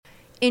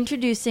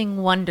Introducing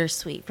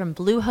Wondersuite from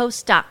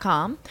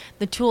Bluehost.com,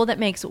 the tool that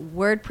makes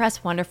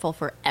WordPress wonderful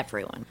for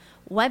everyone.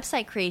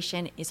 Website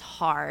creation is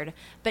hard,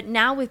 but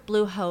now with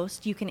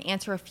Bluehost, you can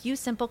answer a few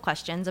simple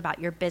questions about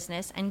your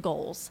business and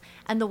goals,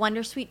 and the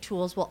Wondersuite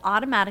tools will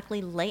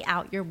automatically lay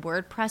out your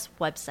WordPress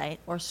website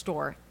or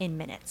store in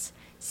minutes.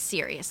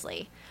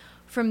 Seriously.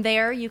 From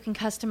there, you can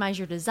customize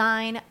your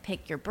design,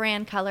 pick your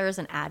brand colors,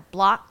 and add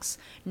blocks.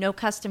 No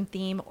custom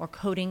theme or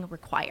coding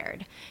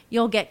required.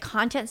 You'll get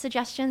content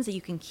suggestions that you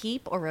can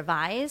keep or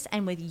revise,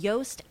 and with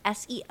Yoast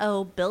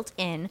SEO built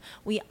in,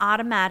 we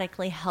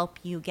automatically help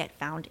you get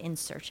found in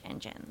search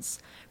engines.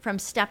 From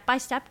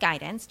step-by-step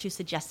guidance to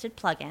suggested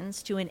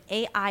plugins to an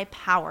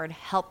AI-powered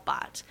help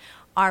bot,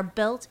 our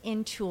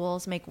built-in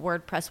tools make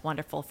WordPress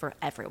wonderful for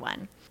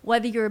everyone.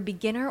 Whether you're a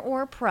beginner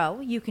or a pro,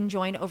 you can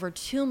join over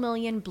 2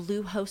 million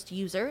Bluehost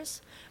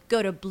users.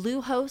 Go to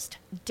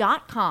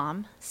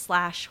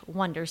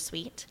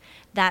bluehost.com/wondersuite.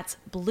 That's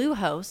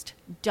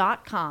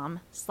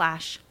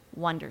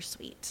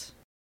bluehost.com/wondersuite.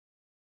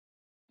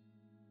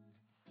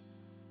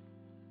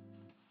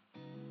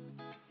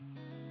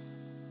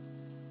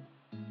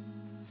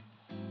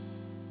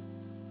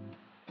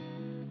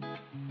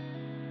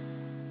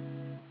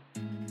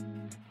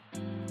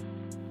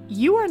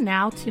 You are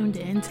now tuned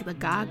in to the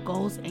God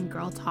Goals and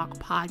Girl Talk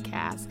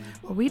podcast,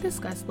 where we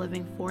discuss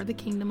living for the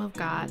kingdom of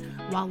God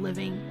while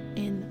living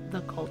in the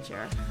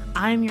culture.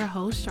 I am your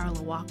host,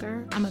 Charlotte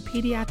Walker. I'm a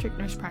pediatric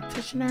nurse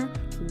practitioner,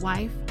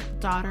 wife,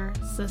 daughter,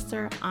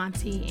 sister,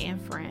 auntie,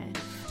 and friend.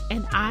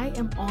 And I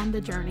am on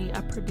the journey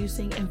of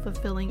producing and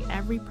fulfilling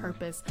every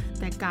purpose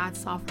that God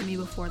saw for me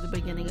before the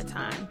beginning of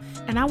time.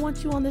 And I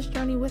want you on this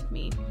journey with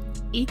me.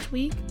 Each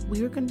week,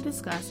 we are going to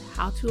discuss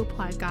how to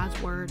apply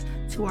God's word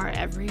to our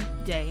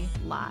everyday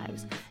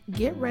lives.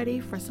 Get ready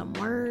for some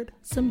word,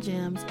 some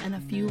gems, and a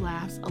few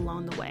laughs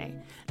along the way.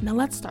 Now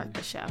let's start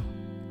the show.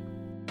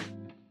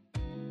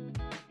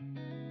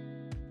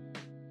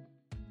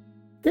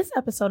 This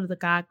episode of the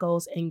God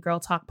Goals and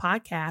Girl Talk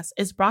podcast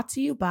is brought to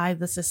you by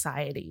The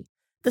Society.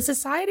 The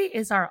Society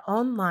is our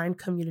online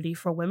community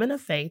for women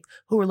of faith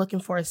who are looking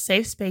for a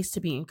safe space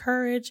to be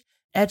encouraged,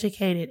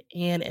 educated,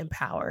 and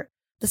empowered.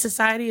 The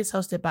Society is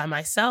hosted by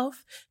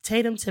myself,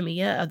 Tatum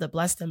Tamia of the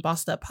Blessed and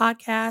Bossed Up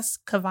podcast,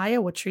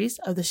 Kavaya Watrice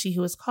of the She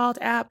Who Is Called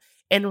app,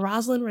 and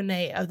Rosalind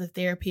Renee of the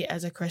Therapy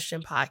as a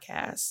Christian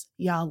podcast.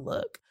 Y'all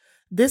look.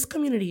 This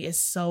community is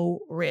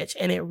so rich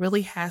and it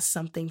really has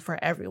something for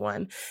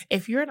everyone.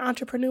 If you're an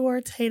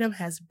entrepreneur, Tatum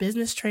has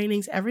business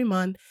trainings every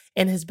month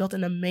and has built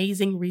an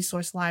amazing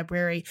resource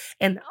library.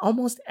 And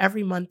almost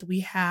every month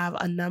we have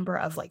a number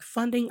of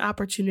funding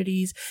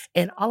opportunities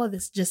and all of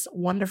this just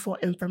wonderful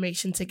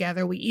information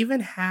together. We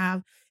even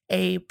have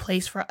a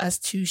place for us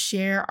to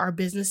share our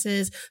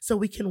businesses so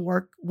we can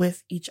work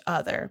with each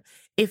other.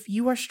 If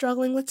you are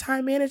struggling with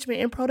time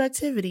management and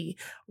productivity,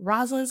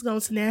 Rosalind's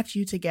going to snatch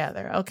you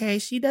together, okay?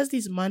 She does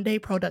these Monday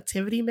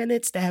productivity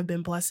minutes that have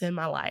been blessing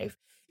my life.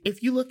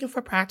 If you're looking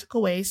for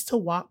practical ways to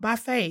walk by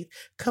faith,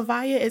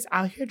 Kavaya is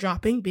out here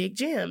dropping big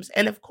gems.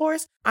 And of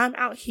course, I'm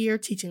out here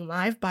teaching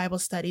live Bible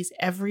studies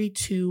every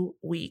 2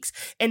 weeks.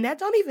 And that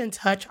don't even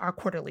touch our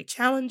quarterly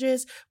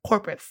challenges,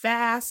 corporate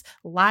fasts,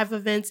 live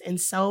events,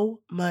 and so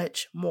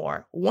much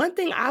more. One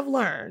thing I've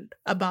learned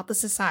about the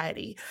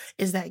Society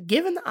is that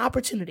given the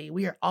opportunity,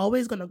 we are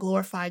always going to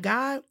glorify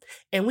God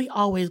and we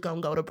always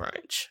going to go to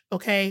brunch,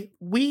 okay?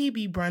 We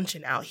be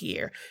brunching out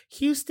here.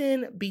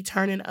 Houston be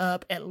turning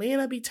up,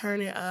 Atlanta be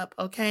turning up,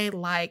 okay?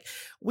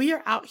 We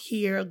are out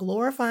here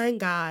glorifying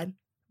God,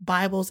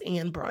 Bibles,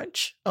 and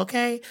brunch,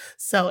 okay?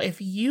 So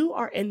if you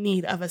are in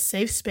need of a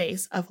safe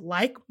space of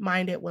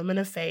like-minded women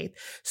of faith,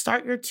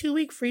 start your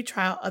 2-week free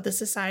trial of the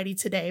Society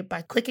today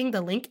by clicking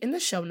the link in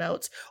the show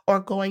notes or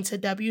going to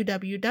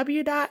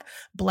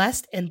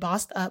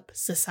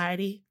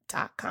www.blessedandbossedupsociety.com.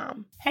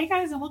 Hey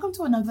guys, and welcome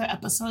to another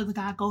episode of the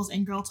God Goals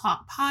and Girl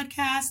Talk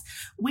podcast.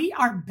 We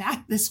are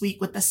back this week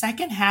with the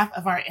second half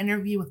of our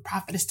interview with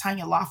Prophetess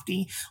Tanya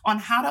Lofty on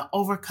how to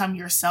overcome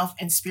yourself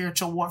in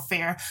spiritual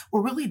warfare.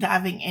 We're really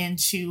diving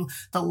into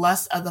the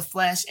lust of the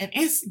flesh, and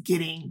it's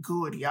getting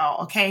good,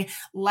 y'all, okay?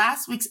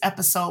 Last week's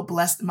episode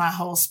blessed my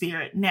whole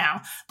spirit.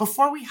 Now,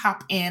 before we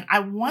hop in, I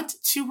want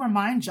to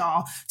remind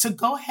y'all to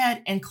go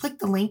ahead and click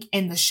the link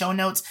in the show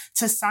notes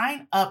to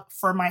sign up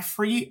for my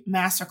free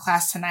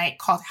masterclass tonight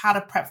called How to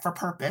Prep for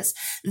Purpose.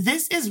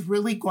 This is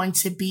really going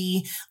to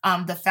be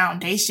the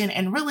foundation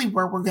and really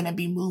where we're going to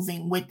be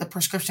moving with the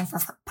Prescription for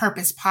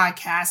Purpose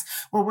podcast,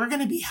 where we're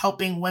going to be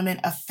helping women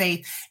of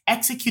faith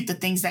execute the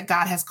things that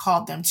God has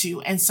called them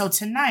to. And so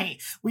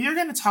tonight we are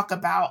going to talk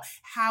about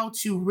how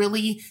to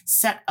really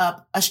set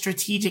up a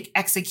strategic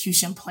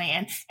execution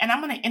plan. And I'm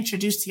going to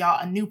introduce to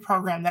y'all a new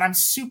program that I'm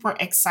super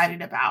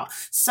excited about.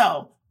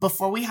 So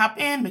before we hop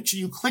in, make sure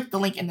you click the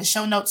link in the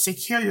show notes,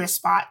 secure your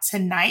spot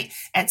tonight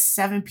at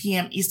 7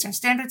 p.m. Eastern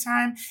Standard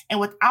Time.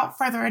 And without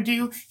further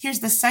ado, here's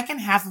the second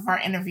half of our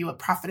interview with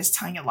Prophetess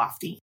Tanya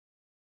Lofty.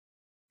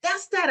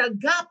 That's that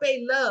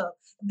agape love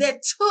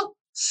that took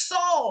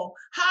Saul,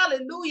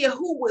 hallelujah,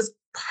 who was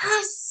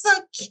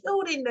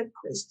persecuting the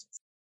Christians.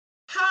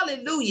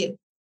 Hallelujah.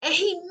 And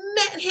he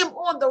met him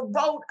on the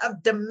road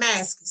of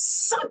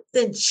Damascus.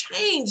 Something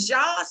changed,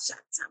 y'all.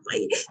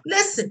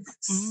 Listen,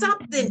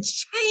 something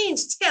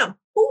changed him.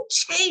 Who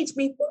changed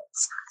me? Who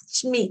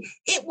touched me?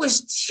 It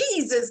was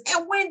Jesus.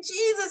 And when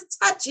Jesus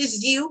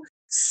touches you,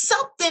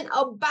 something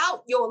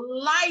about your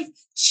life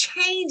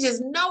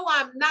changes. No,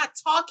 I'm not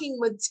talking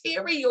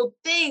material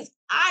things.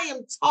 I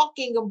am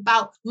talking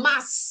about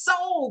my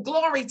soul.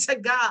 Glory to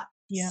God.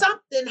 Yeah.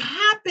 Something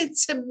happened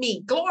to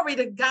me. Glory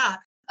to God.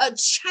 A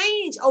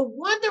change, a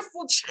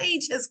wonderful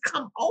change has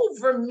come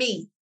over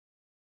me.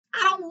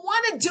 I don't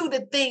want to do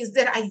the things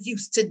that I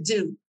used to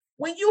do.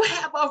 When you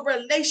have a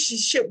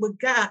relationship with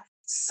God,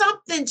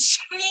 something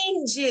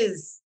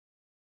changes.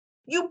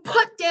 You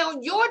put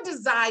down your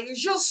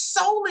desires, your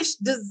soulish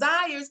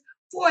desires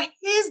for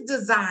his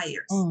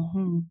desires,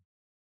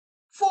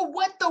 for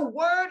what the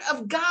word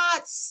of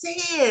God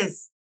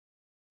says.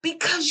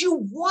 Because you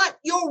want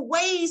your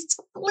ways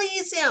to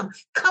please him.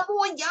 Come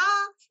on,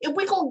 y'all. If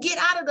we're going to get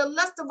out of the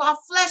lust of our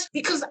flesh,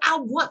 because I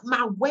want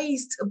my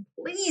ways to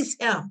please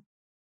him.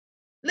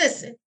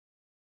 Listen,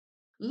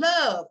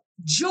 love,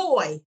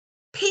 joy,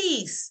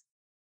 peace,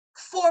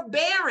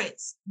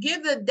 forbearance.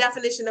 Give the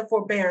definition of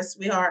forbearance,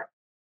 sweetheart.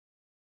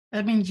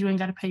 That means you ain't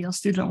got to pay your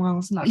student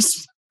loans. No,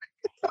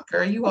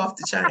 girl, you off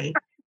the chain.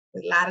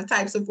 There's a lot of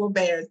types of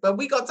forbearance, but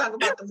we're going to talk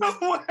about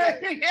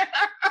the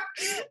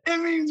It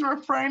means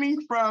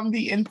refraining from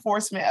the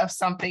enforcement of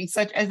something,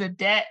 such as a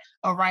debt,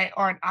 a right,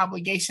 or an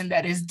obligation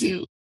that is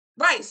due.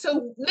 Right.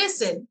 So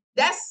listen,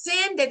 that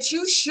sin that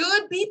you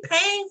should be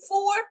paying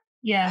for.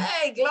 Yeah.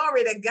 Hey,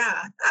 glory to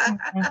God.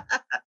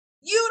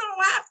 You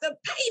don't have to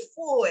pay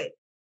for it.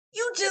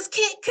 You just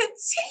can't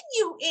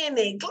continue in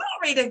it.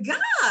 Glory to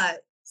God.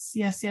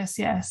 Yes. You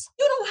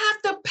don't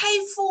have to pay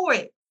for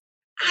it.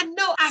 I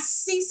know I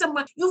see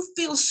someone, you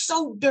feel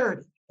so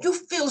dirty. You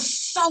feel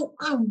so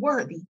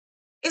unworthy.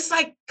 It's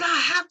like,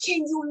 God, how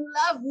can you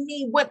love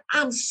me when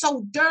I'm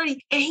so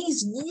dirty? And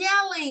he's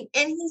yelling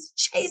and he's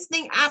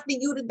chastening after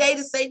you today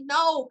to say,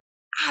 no,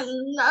 I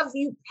love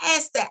you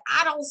past that.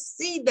 I don't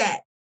see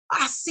that.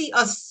 I see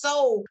a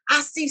soul.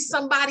 I see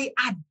somebody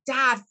I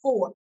died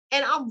for.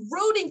 And I'm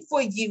rooting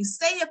for you,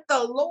 saith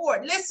the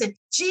Lord. Listen,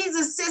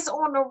 Jesus sits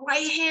on the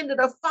right hand of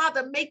the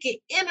Father, making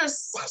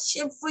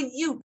intercession for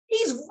you.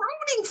 He's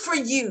rooting for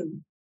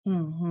you.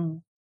 Mm-hmm.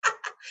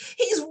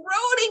 He's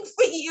rooting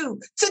for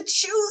you to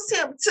choose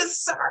him, to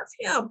serve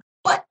him.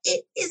 But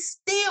it is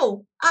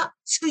still up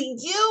to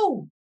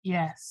you.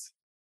 Yes.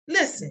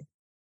 Listen,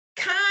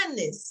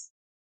 kindness,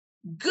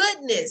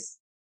 goodness,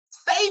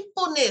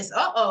 faithfulness.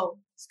 Uh-oh.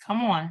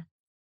 Come on.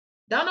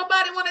 Don't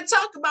nobody want to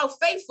talk about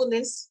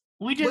faithfulness.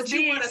 We just but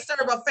you want to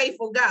serve a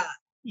faithful God.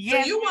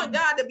 Yes, so you want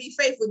God to be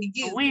faithful to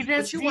you,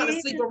 but you want to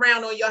sleep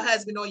around on your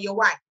husband or your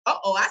wife.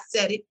 Uh-oh, I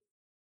said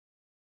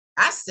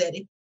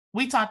it.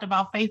 We talked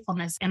about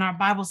faithfulness in our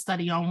Bible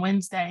study on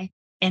Wednesday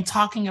and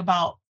talking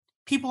about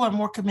people are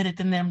more committed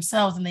than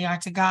themselves than they are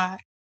to God,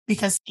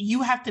 because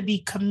you have to be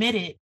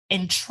committed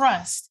and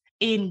trust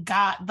in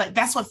God. But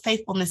that's what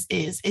faithfulness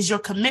is your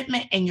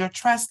commitment and your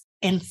trust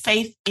and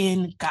faith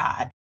in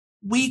God.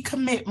 We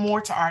commit more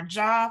to our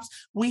jobs.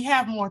 We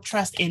have more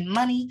trust in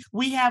money.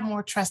 We have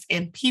more trust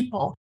in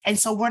people. And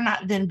so we're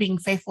not then being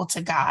faithful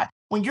to God.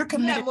 When you're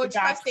committed you have more to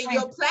God's trust in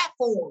your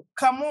platform.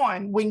 Come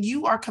on. When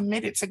you are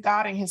committed to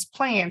God and his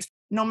plans,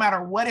 no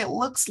matter what it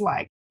looks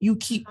like, you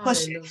keep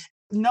pushing.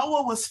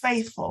 Noah was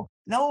faithful.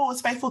 Noah was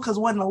faithful because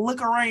it wasn't a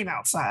lick of rain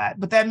outside,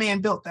 but that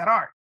man built that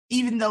ark.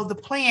 Even though the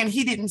plan,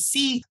 he didn't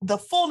see the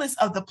fullness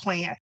of the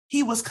plan.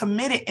 He was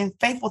committed and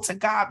faithful to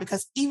God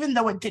because even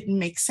though it didn't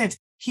make sense,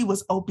 he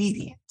was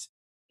obedient.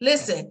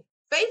 Listen,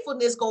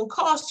 faithfulness gonna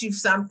cost you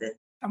something.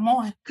 Come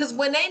on. Because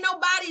when ain't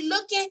nobody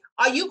looking,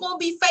 are you gonna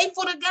be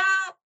faithful to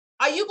God?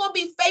 Are you gonna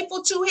be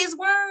faithful to his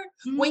word?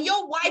 Mm-hmm. When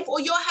your wife or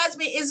your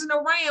husband isn't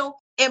around,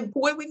 and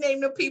what we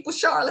name them people,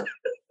 Charlotte?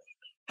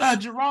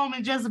 Jerome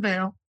and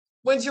Jezebel.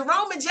 When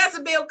Jerome and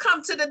Jezebel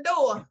come to the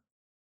door,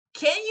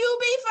 can you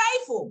be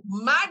faithful?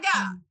 My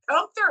God,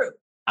 come through.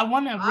 I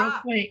want to real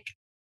quick.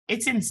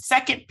 It's in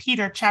 2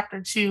 Peter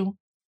chapter 2.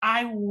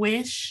 I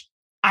wish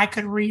I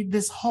could read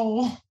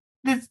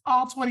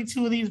all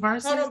 22 of these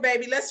verses. Hold on,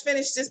 baby. Let's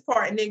finish this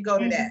part and then go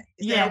to that.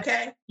 Is that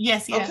okay?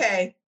 Yes.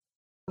 Okay.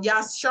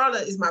 Y'all,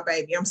 Charlotte is my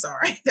baby. I'm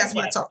sorry. That's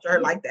why I talk to her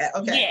like that.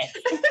 Okay.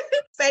 Yes.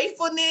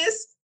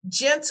 Faithfulness,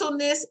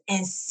 gentleness,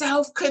 and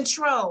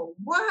self-control.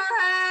 What?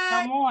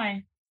 Come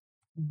on.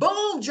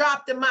 Boom,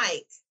 drop the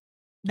mic.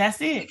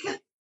 That's it.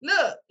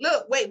 Look,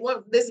 wait,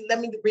 let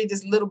me read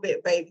this little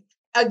bit, baby.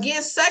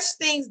 Against such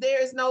things,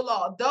 there is no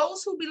law.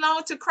 Those who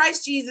belong to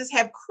Christ Jesus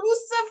have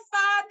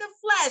crucified the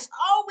flesh.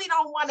 Oh, we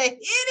don't want to hear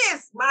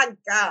this. My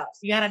God.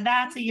 You got to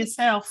die to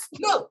yourself.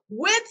 Look,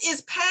 with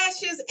its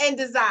passions and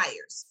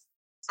desires.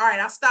 All right,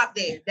 I'll stop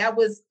there. That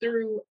was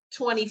through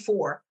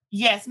 24.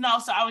 Yes, no.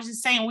 So I was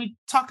just saying, we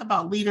talk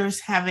about leaders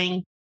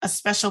having a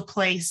special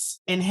place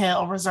in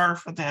hell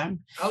reserved for them.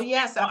 Oh,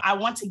 yes. So I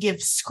want to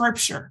give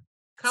scripture.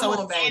 Come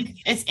on,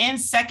 baby. It's in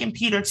 2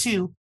 Peter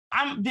 2.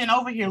 I've been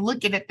over here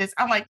looking at this.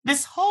 I'm like,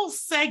 this whole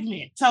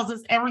segment tells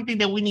us everything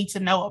that we need to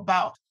know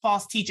about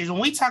false teachers.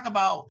 When we talk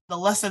about the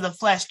lust of the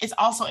flesh, it's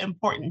also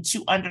important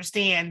to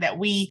understand that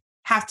we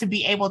have to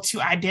be able to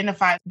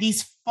identify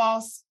these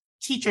false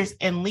teachers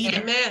and leaders.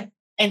 Amen.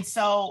 And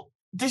so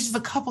there's just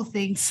a couple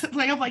things.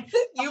 Like I'm like,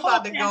 you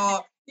about to go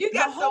off. You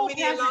got so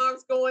many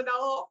alarms going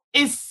on.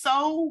 It's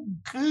so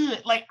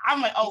good. Like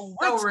I'm like, oh,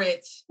 we're so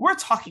rich. We're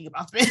talking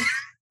about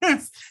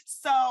this.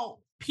 So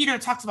Peter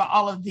talks about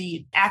all of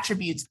the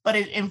attributes, but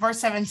in verse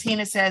 17,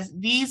 it says,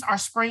 these are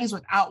springs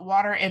without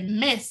water and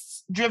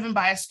mists driven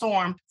by a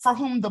storm for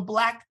whom the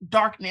black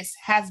darkness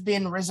has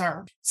been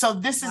reserved. So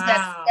this is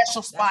that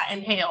special spot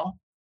in hell.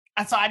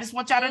 And so I just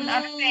want y'all to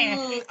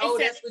understand.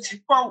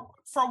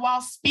 For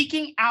while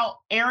speaking out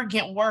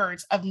arrogant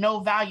words of no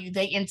value,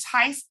 they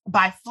entice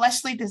by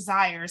fleshly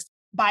desires,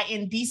 by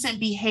indecent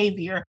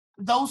behavior,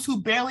 those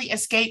who barely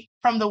escape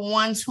from the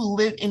ones who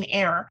live in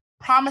error,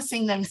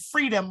 promising them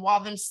freedom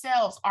while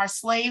themselves are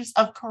slaves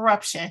of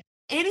corruption.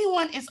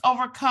 Anyone is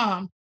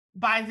overcome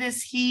by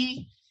this,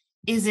 he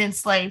is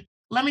enslaved.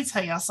 Let me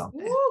tell y'all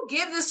something. Ooh,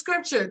 give the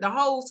scripture, the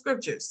whole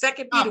scripture.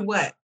 2 Peter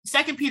what?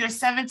 2 Peter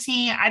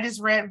 17. I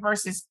just read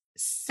verses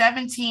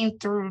 17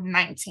 through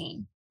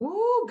 19.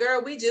 Ooh,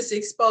 girl, we just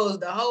exposed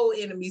the whole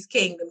enemy's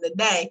kingdom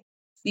today.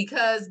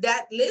 Because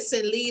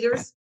listen,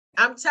 leaders,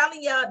 I'm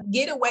telling y'all,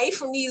 get away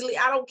from these.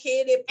 I don't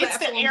care that it's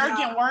the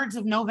arrogant words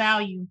of no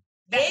value.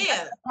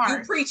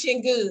 You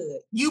preaching good.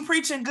 You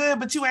preaching good,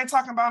 but you ain't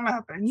talking about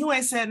nothing. You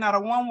ain't said not a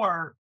one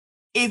word.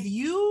 If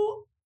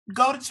you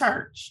go to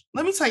church,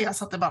 let me tell y'all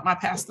something about my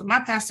pastor. My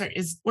pastor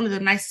is one of the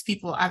nicest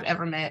people I've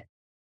ever met.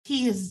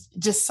 He is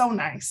just so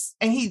nice.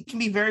 And he can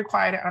be very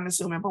quiet and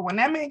unassuming. But when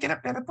that man get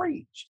up there to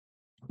preach,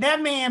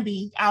 that man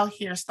be out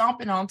here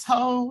stomping on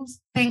toes,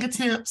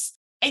 fingertips,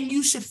 and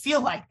you should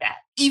feel like that.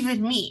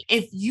 Even me,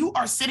 if you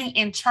are sitting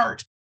in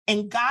church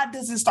and God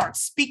doesn't start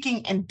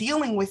speaking and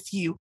dealing with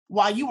you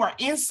while you are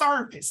in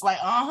service, like,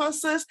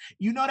 sis,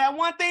 you know that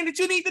one thing that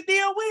you need to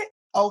deal with?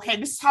 Okay,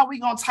 this is how we're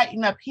going to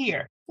tighten up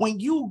here. When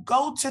you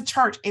go to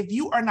church, if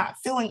you are not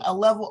feeling a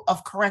level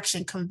of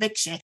correction,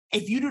 conviction,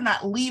 if you do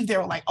not leave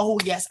there like, oh,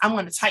 yes, I'm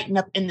going to tighten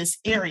up in this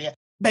area,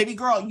 baby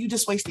girl, you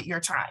just wasted your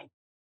time.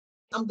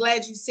 I'm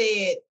glad you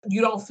said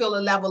you don't feel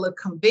a level of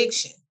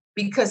conviction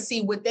because,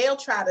 see, what they'll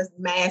try to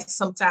mask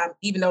sometimes,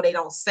 even though they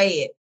don't say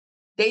it,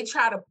 they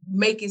try to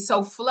make it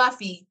so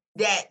fluffy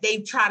that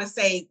they try to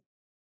say,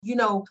 you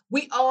know,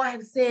 we all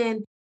have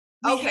sinned.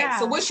 Okay,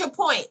 so what's your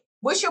point?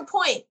 What's your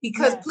point?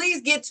 Because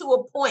please get to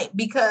a point,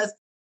 because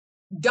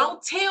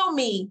don't tell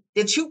me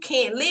that you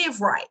can't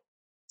live right.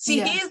 See,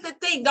 here's the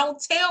thing.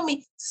 Don't tell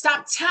me.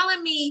 Stop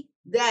telling me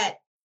that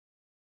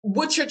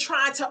what you're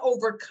trying to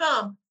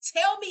overcome.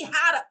 Tell me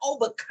how to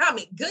overcome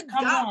it. Good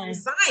God,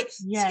 Zion.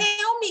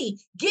 Tell me.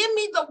 Give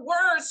me the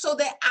words so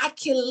that I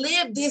can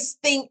live this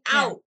thing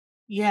out.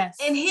 Yes.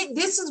 And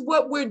this is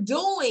what we're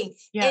doing.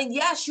 Yes. And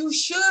yes, you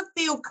should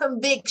feel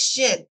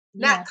conviction,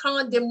 not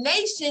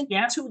condemnation.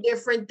 Two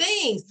different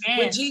things. Yes.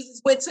 When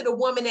Jesus went to the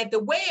woman at the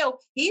well,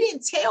 he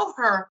didn't tell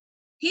her,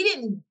 he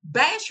didn't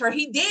bash her.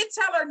 He did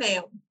tell her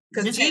now,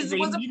 because Jesus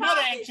was a prophet. You know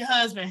that ain't your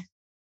husband.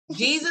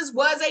 Jesus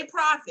was a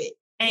prophet.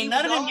 Ain't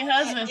none of them your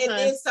husband. And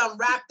then some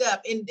wrapped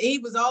up, and he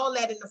was all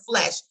that in the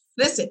flesh.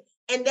 Listen,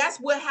 and that's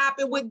what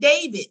happened with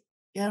David.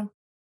 Yeah.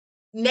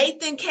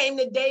 Nathan came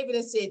to David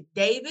and said,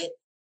 David,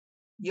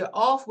 you're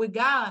off with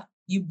God.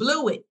 You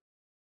blew it.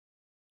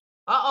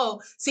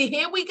 Uh-oh. See,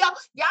 here we go.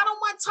 Y'all don't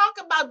want to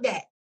talk about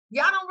that.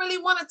 Y'all don't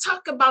really want to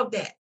talk about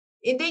that.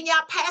 And then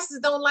y'all pastors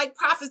don't like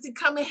prophets to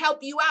come and help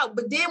you out.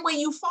 But then when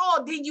you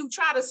fall, then you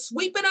try to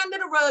sweep it under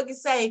the rug and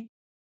say,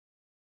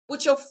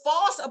 with your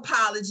false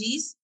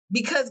apologies,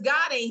 because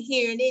God ain't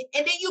hearing it.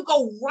 And then you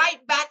go right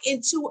back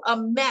into a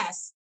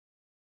mess.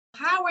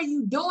 How are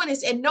you doing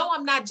this? And no,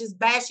 I'm not just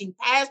bashing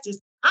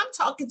pastors. I'm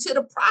talking to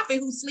the prophet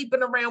who's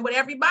sleeping around with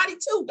everybody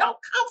too. Don't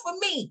come for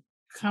me.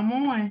 Come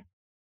on.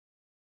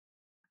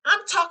 I'm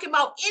talking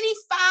about any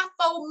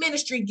fivefold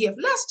ministry gift.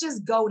 Let's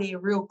just go there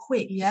real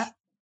quick. Yeah.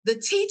 The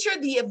teacher,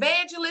 the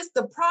evangelist,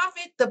 the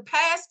prophet, the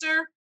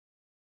pastor.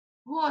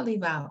 Who I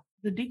leave out?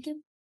 The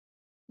deacon?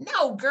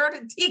 No, girl,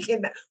 the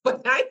deacon.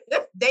 But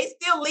they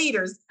still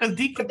leaders.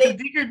 Deacon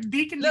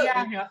look,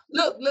 out here.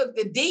 Look,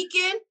 the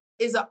deacon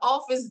is an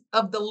office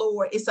of the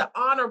Lord. It's an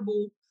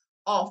honorable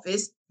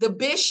office. The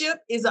bishop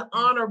is an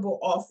honorable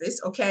office,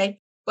 okay?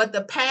 But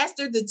the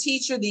pastor, the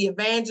teacher, the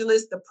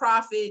evangelist, the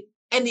prophet,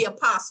 and the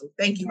apostle.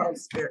 Thank you, Holy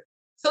Spirit.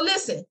 So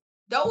listen,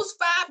 those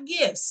 5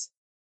 gifts,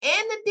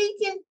 and the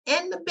deacon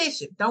and the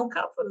bishop, don't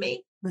come for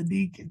me. The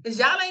deacon. Because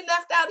y'all ain't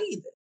left out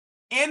either.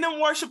 And the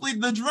worship leader,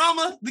 the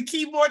drummer, the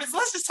keyboardist.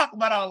 Let's just talk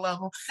about all of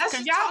them.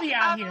 Because y'all be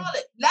out here.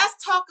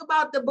 Let's talk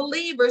about the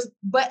believers,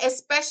 but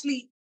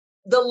especially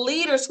the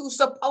leaders who's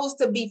supposed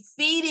to be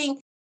feeding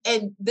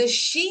and the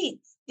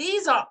sheep.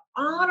 These are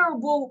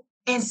honorable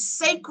and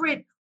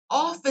sacred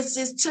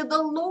offices to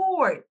the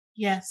Lord.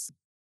 Yes.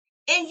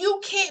 And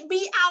you can't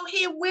be out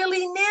here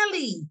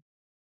willy-nilly.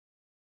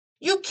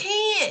 You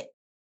can't.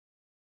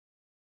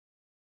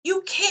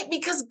 You can't,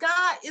 because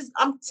God is,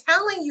 I'm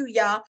telling you,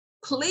 y'all,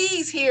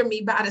 Please hear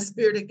me by the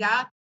Spirit of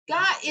God.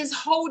 God is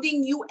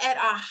holding you at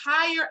a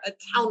higher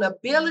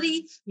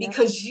accountability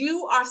because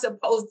you are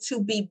supposed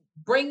to be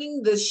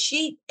bringing the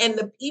sheep and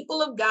the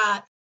people of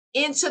God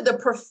into the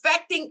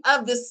perfecting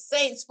of the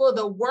saints for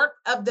the work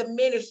of the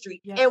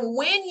ministry. And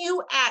when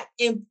you act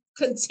and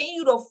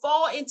continue to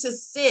fall into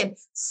sin,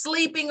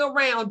 sleeping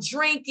around,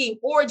 drinking,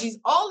 orgies,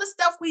 all the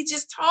stuff we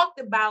just talked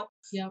about,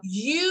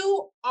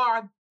 you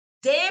are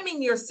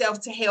damning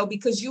yourself to hell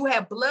because you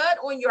have blood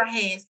on your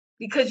hands,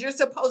 because you're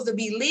supposed to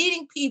be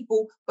leading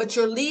people, but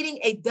you're leading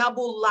a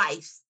double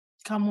life.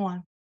 Come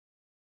on.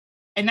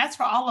 And that's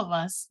for all of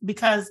us,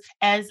 because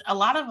as a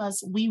lot of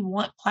us, we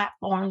want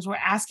platforms. We're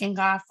asking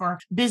God for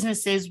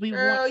businesses.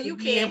 Girl, you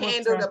can't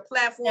handle the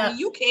platform.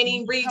 You can't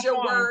even read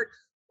your word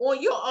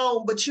on your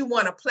own, but you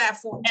want a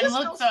platform. And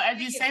look, so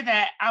as you say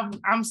that,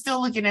 I'm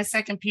still looking at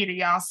 2 Peter,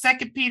 y'all.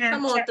 2 Peter,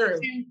 come on through.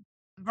 2,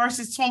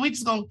 verses 20.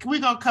 We're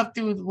gonna come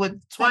through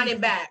with 20,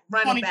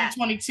 running back.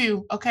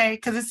 22. Okay,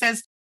 because it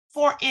says,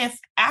 "For if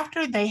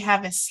after they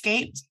have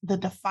escaped the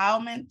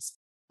defilements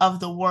of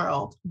the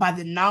world by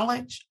the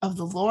knowledge of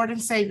the Lord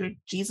and Savior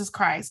Jesus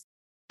Christ,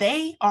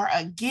 they are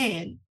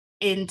again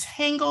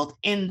entangled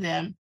in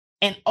them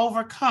and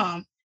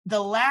overcome,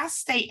 the last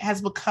state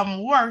has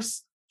become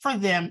worse for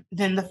them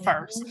than the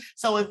first."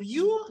 So if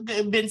you've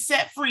been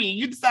set free,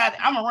 you decide,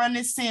 I'm gonna run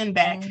this sin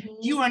back,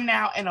 you are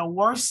now in a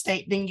worse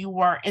state than you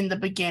were in the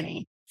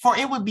beginning. For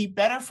it would be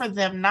better for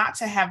them not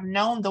to have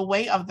known the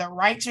way of the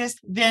righteous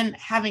than,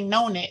 having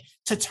known it,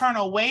 to turn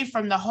away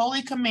from the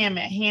holy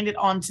commandment handed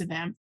on to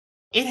them.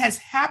 It has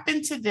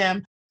happened to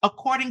them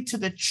according to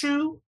the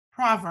true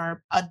proverb,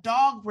 a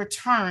dog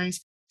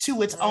returns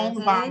to its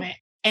own vomit,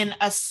 and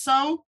a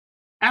sow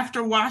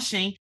after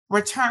washing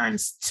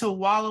returns to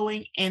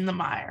wallowing in the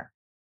mire.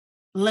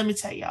 Let me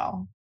tell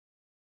y'all,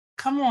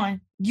 come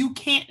on, you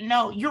can't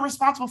know. You're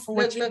responsible for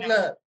what you know.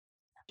 Look.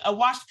 A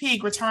washed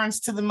pig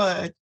returns to the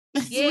mud.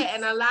 Yeah,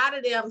 and a lot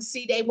of them,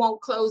 see, they won't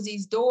close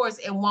these doors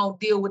and won't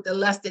deal with the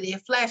lust of their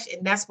flesh,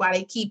 and that's why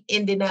they keep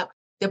ending up.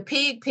 The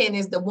pig pen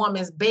is the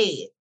woman's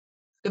bed.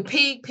 The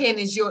pig pen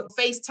is your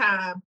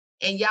FaceTime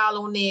and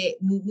y'all on there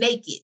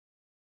naked.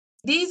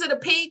 These are the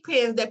pig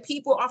pens that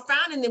people are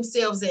finding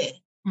themselves in.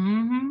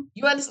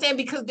 You understand?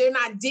 Because they're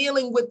not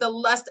dealing with the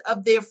lust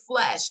of their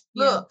flesh.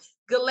 Look,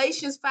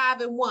 Galatians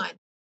 5:1.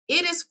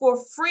 It is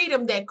for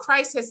freedom that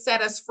Christ has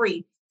set us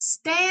free.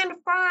 Stand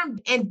firm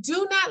and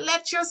do not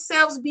let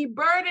yourselves be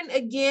burdened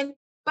again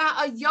by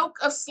a yoke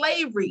of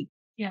slavery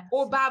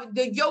or by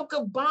the yoke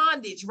of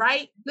bondage,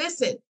 right?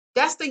 Listen,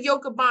 that's the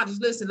yoke of bondage.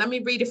 Listen, let me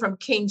read it from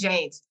King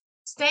James.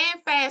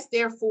 Stand fast,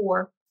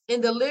 therefore,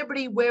 in the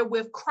liberty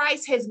wherewith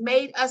Christ has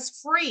made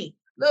us free.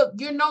 Look,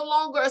 you're no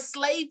longer a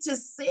slave to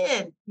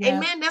sin.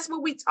 Amen. That's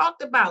what we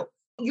talked about.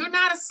 You're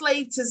not a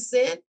slave to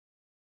sin.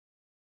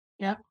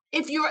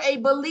 If you're a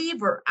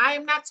believer, I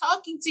am not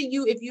talking to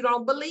you if you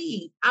don't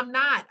believe. I'm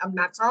not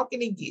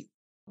talking to you.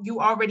 You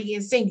already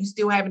in sin. You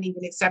still haven't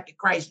even accepted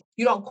Christ.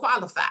 You don't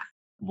qualify.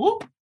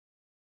 Whoop.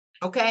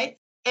 Okay.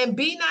 And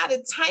be not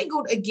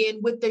entangled again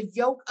with the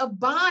yoke of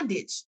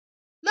bondage.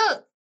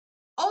 Look,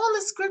 all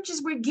the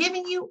scriptures we're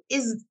giving you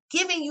is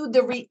giving you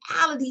the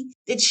reality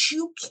that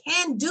you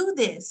can do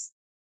this.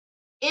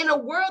 In a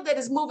world that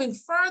is moving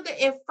further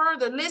and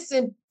further,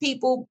 listen,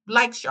 people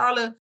like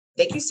Charlotte,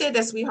 like you said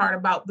that, sweetheart,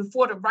 about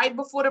right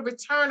before the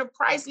return of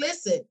Christ.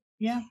 Listen,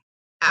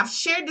 I've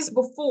shared this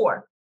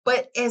before,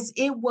 but as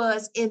it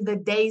was in the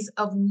days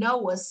of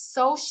Noah,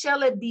 so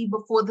shall it be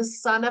before the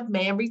Son of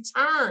Man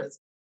returns.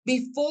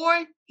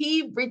 Before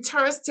he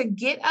returns to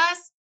get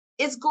us,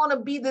 it's going to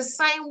be the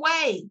same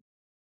way.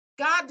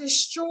 God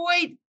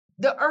destroyed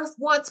the earth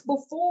once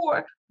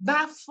before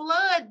by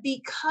flood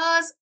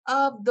because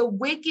of the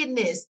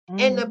wickedness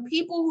and the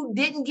people who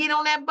didn't get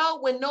on that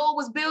boat when Noah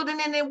was building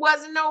and it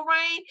wasn't no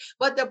rain,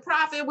 but the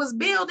prophet was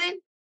building.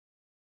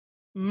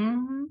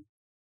 Come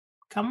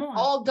on.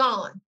 All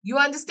gone. You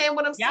understand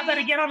what I'm saying? Y'all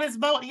better get on this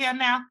boat here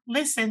now.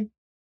 Listen.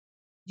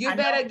 You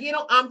better get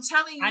on. I'm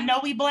telling you. I know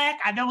we black.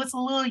 I know it's a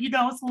little,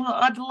 it's a little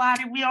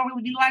underlined. We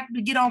already like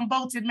to get on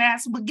boats and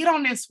master, but get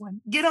on this one.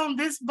 Get on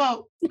this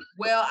boat.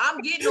 Well, I'm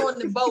getting on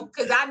the boat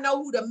because I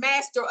know who the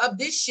master of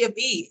this ship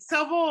is.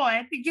 Come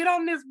on, get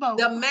on this boat.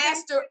 The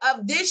master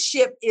of this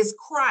ship is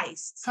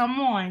Christ. Come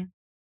on.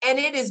 And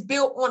it is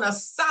built on a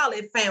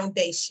solid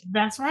foundation.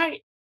 That's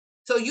right.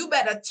 So you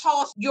better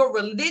toss your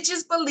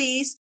religious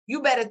beliefs.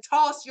 You better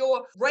toss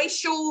your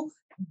racial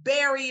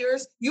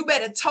barriers. You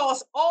better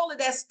toss all of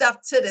that stuff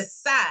to the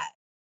side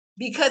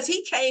because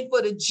he came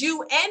for the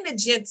Jew and the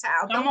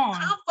Gentile. Come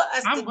for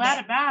us. I'm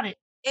glad about it.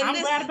 And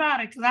I'm glad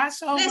about it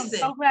because I'm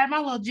so glad my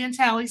little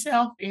Gentile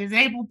self is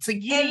able to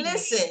get. And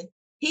listen,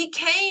 he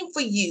came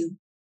for you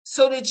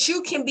so that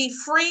you can be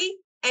free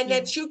and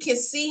that you can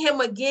see him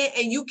again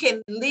and you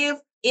can live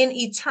in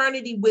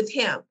eternity with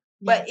him.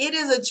 But it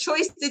is a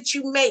choice that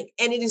you make,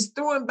 and it is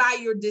through and by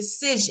your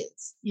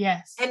decisions.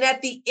 Yes. And at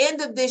the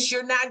end of this,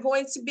 you're not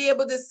going to be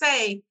able to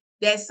say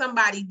that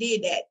somebody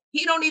did that.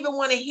 He don't even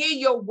want to hear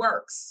your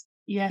works.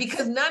 Yes.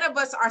 Because none of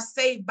us are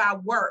saved by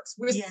works.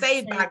 We're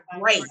saved by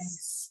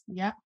grace.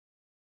 Yeah.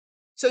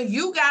 So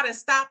you got to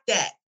stop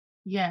that.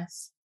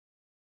 Yes.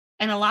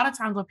 And a lot of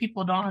times what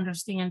people don't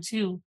understand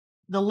too,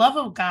 the love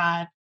of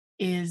God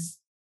is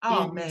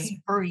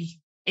free.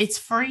 It's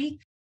free.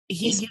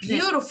 It's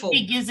beautiful.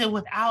 He gives it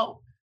without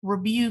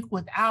rebuke,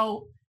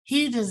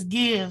 he just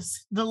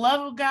gives the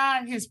love of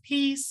God, his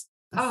peace,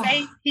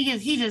 faith.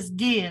 He just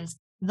gives.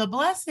 The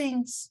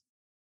blessings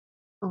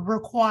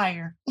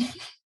require.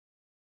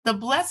 The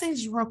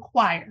blessings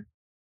require.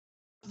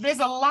 There's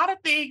a lot of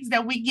things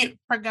that we get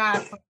for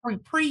God for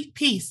free,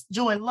 peace,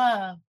 joy,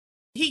 love.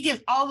 He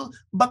gives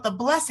but the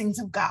blessings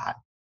of God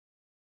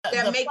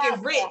that make it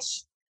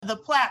rich. The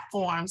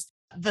platforms,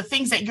 the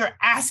things that you're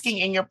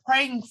asking and you're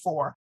praying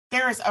for,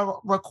 there is a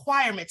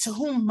requirement. To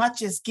whom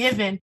much is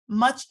given,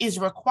 much is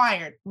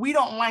required. We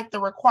don't like the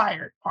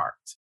required part.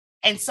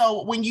 And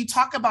so when you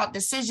talk about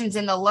decisions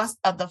in the lust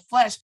of the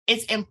flesh,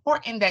 it's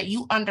important that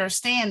you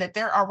understand that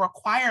there are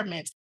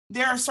requirements.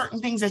 There are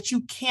certain things that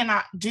you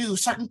cannot do,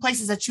 certain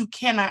places that you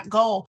cannot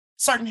go,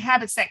 certain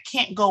habits that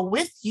can't go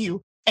with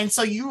you. And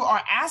so you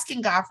are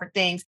asking God for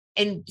things,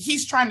 and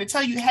he's trying to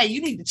tell you, hey,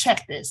 you need to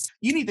check this.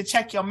 You need to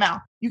check your mouth.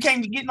 You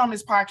can't be getting on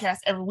this podcast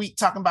every week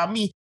talking about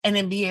me and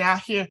then being out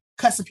here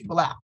cussing people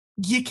out.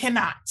 You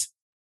cannot,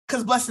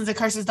 because blessings and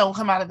curses don't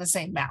come out of the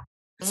same mouth.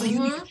 So you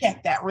need to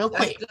check that real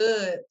quick.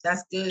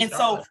 That's good. And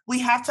so we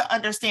have to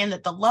understand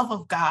that the love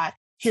of God,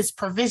 his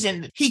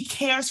provision, he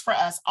cares for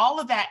us. All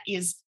of that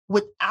is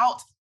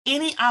without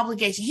any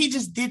obligation. He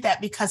just did that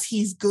because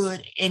he's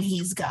good and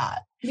he's God.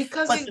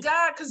 Because he's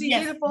God, because he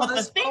did it for us. But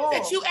the things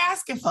that you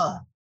asking for,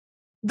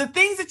 the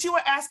things that you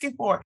are asking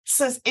for,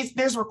 says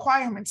there's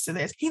requirements to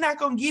this. He's not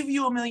going to give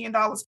you $1 million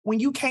when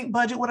you can't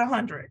budget with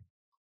 100.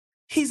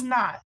 He's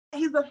not.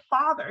 He's a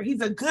father.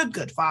 He's a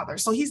good father.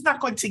 So he's not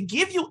going to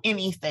give you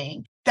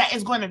anything that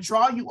is going to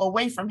draw you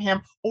away from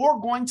him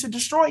or going to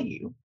destroy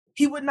you.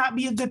 He would not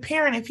be a good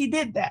parent if he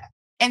did that.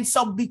 And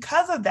so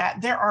because of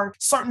that, there are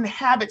certain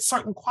habits,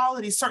 certain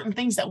qualities, certain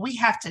things that we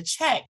have to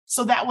check.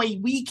 So that way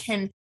we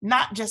can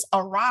not just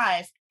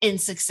arrive in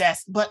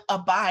success, but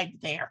abide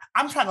there.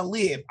 I'm trying to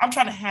live. I'm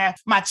trying to have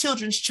my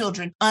children's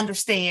children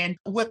understand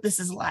what this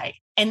is like.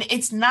 And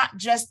it's not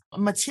just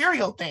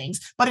material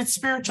things, but it's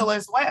spiritual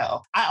as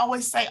well. I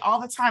always say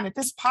all the time that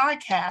this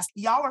podcast,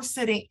 y'all are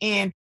sitting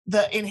in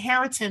the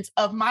inheritance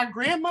of my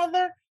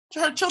grandmother,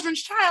 her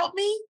children's child,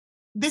 me.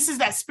 This is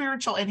that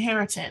spiritual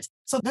inheritance.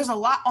 So there's a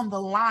lot on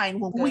the line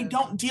when we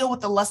don't deal with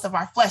the lust of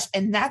our flesh.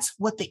 And that's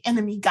what the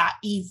enemy got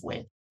Eve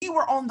with. We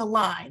were on the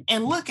line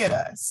and look at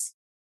us.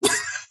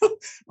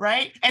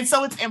 Right? And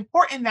so it's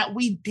important that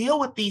we deal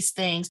with these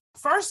things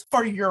first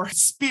for your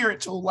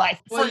spiritual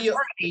life, for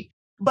eternity,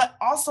 but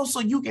also so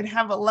you can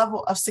have a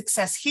level of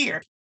success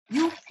here.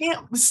 You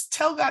can't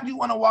tell God you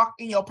want to walk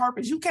in your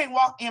purpose. You can't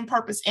walk in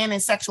purpose and in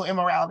sexual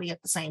immorality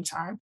at the same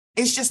time.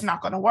 It's just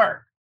not going to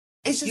work.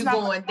 It's just not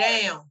going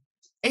down.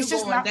 It's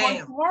just not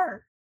going to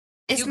work.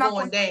 It's not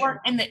going to work.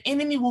 And the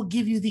enemy will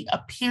give you the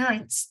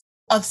appearance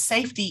of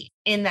safety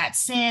in that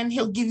sin.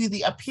 He'll give you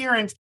the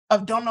appearance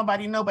of don't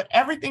nobody know, but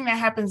everything that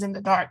happens in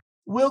the dark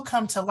will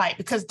come to light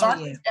because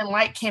darkness and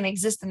light can't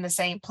exist in the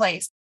same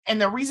place. And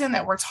the reason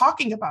that we're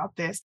talking about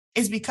this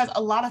is because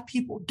a lot of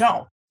people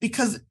don't.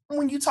 Because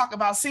when you talk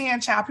about sin,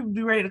 child, people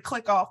be ready to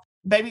click off,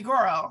 baby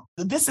girl,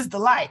 this is the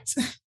light.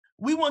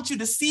 We want you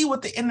to see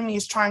what the enemy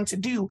is trying to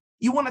do.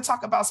 You want to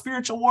talk about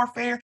spiritual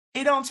warfare?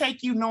 It don't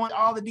take you knowing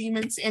all the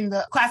demons in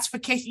the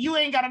classification. You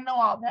ain't got to know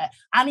all that.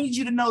 I need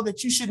you to know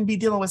that you shouldn't be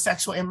dealing with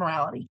sexual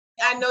immorality.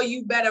 I know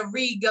you better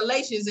read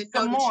Galatians and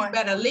know that you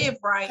better live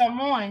right. Come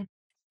on.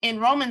 In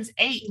Romans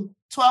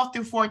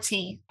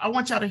 8:12-14, I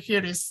want y'all to hear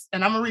this,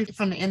 and I'm going to read it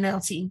from the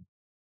NLT.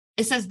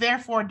 It says,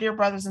 therefore, dear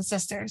brothers and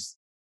sisters,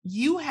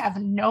 you have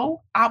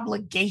no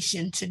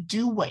obligation to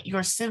do what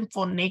your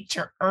sinful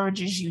nature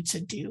urges you to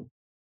do.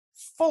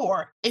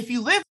 For if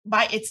you live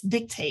by its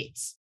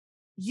dictates,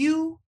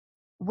 you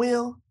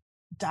will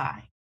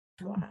die.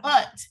 Wow.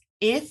 But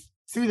if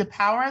through the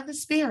power of the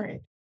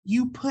Spirit,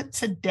 you put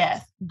to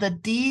death the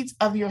deeds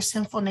of your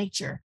sinful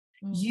nature,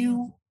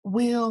 you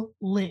will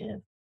live.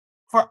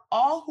 For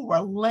all who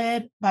are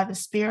led by the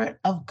Spirit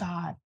of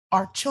God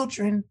are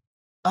children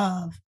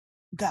of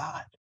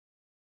God.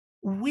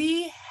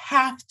 We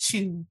have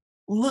to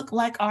look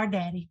like our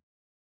daddy.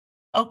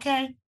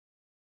 Okay?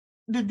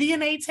 The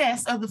DNA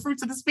test of the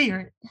fruits of the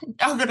Spirit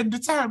are going to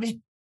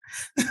determine.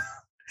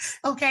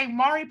 Okay,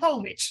 Maury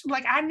Povich.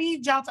 Like, I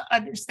need y'all to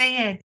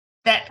understand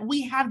that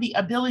we have the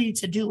ability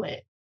to do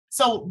it.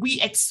 So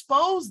we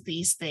expose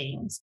these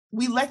things.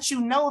 We let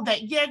you know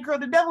that, yeah, girl,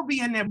 the devil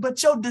be in there,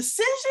 but your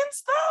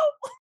decisions,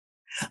 though,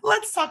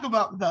 let's talk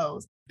about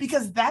those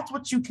because that's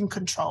what you can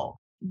control.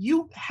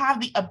 You have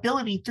the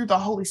ability through the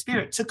Holy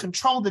Spirit to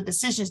control the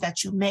decisions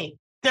that you make.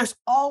 There's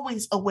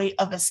always a way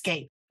of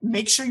escape.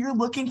 Make sure you're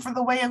looking for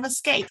the way of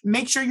escape.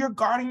 Make sure you're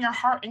guarding your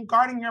heart and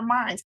guarding your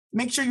minds.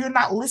 Make sure you're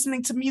not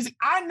listening to music.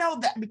 I know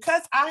that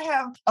because I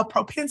have a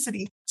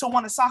propensity to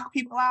want to sock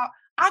people out,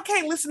 I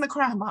can't listen to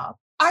Crime Mob.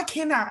 I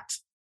cannot.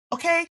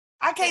 Okay?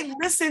 I can't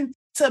listen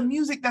to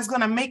music that's going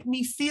to make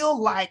me feel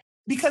like,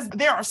 because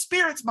there are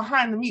spirits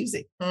behind the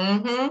music.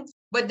 Mm-hmm.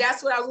 But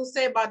that's what I was going to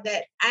say about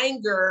that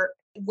anger.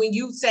 When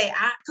you say,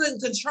 I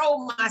couldn't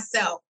control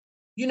myself,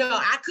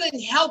 I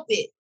couldn't help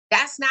it.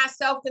 That's not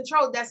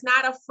self-control. That's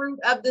not a fruit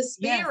of the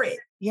spirit.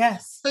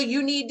 Yes. So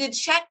you need to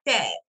check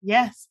that.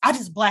 Yes. I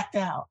just blacked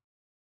out.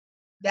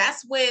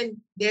 That's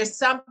when there's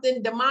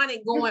something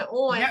demonic going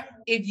on. Yep.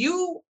 If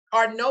you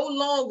are no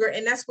longer,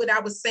 and that's what I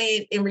was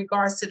saying in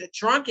regards to the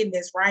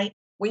drunkenness, right?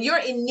 When you're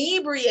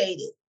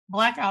inebriated.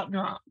 Blackout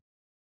drunk.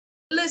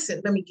 Listen,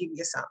 let me give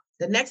you something.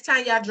 The next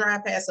time y'all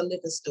drive past a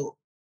liquor store,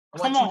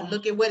 I want you to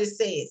look at what it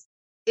says.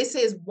 It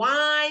says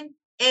wine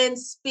and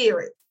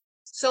spirit.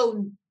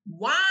 So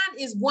wine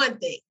is one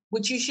thing,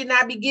 which you should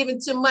not be giving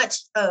too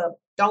much of.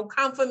 Don't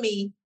come for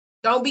me.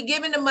 Don't be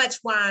giving too much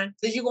wine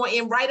because you're going to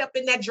end right up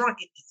in that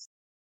drunkenness.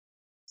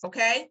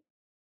 Okay?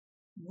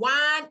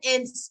 Wine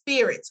and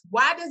spirits.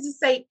 Why does it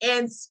say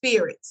and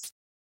spirits?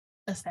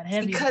 That's that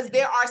heavy. Because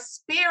there are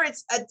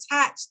spirits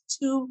attached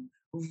to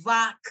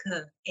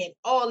vodka and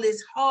all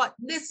this hard.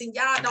 Listen,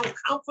 y'all, don't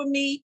come for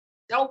me.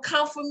 Don't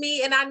come for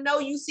me. And I know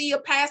you see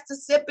your pastor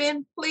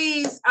sipping.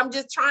 Please, I'm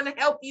just trying to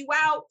help you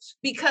out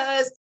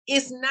because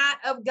it's not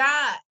of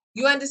God.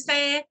 You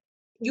understand?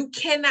 You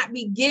cannot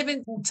be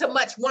given too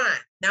much wine.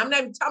 Now, I'm not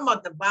even talking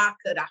about the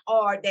vodka, the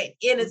hard, that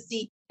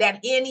Hennessy, that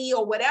Henny,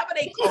 or whatever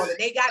they call it.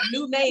 They got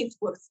new names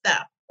for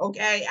stuff.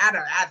 Okay? I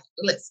don't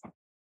listen.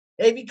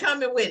 They be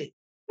coming with it.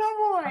 No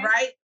more.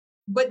 Right?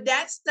 But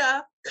that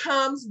stuff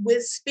comes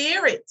with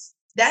spirits.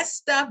 That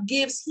stuff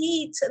gives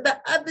heed to the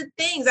other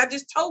things.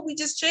 We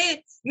just shared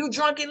you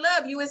drunk in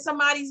love, you in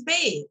somebody's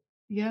bed.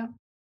 Yeah.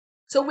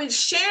 So we're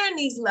sharing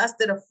these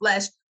lusts of the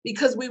flesh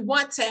because we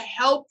want to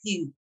help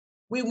you.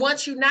 We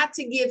want you not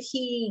to give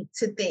heed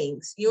to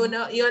things. You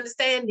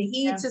understand? The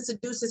heed to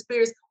seducing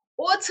spirits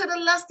or to the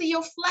lust of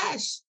your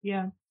flesh.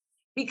 Yeah.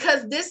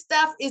 Because this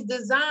stuff is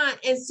designed,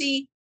 and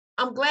see,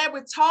 I'm glad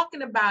we're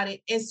talking about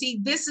it. And see,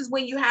 this is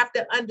when you have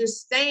to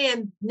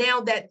understand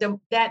now that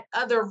that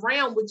other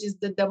realm, which is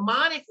the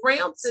demonic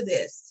realm to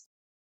this.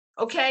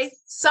 Okay.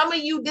 Some of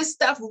you, this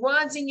stuff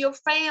runs in your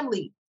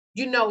family.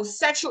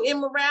 Sexual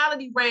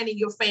immorality ran in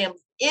your family,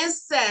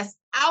 incest,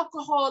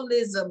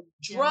 alcoholism,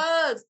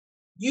 drugs.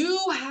 You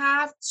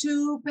have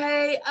to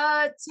pay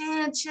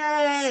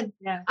attention.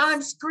 Yes.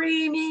 I'm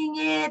screaming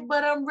it,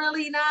 but I'm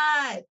really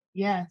not.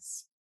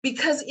 Yes.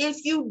 Because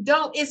if you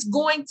don't, it's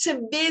going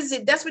to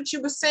visit. That's what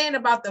you were saying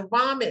about the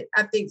vomit,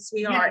 I think,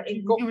 sweetheart. Yeah,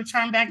 you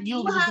return back,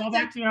 you'll go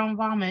back to your own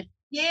vomit.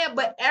 Yeah,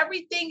 but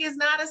everything is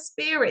not a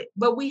spirit.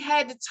 But we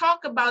had to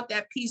talk about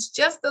that piece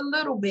just a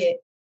little bit.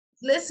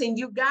 Listen,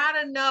 you got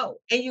to know,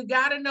 and you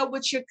got to know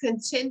what you're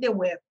contending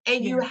with.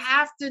 And you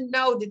have to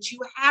know that you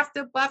have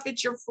to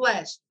buffet your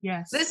flesh.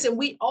 Yes. Listen,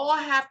 we all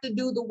have to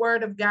do the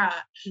word of God.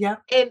 Yeah.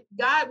 And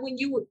God,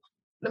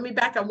 let me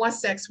back up one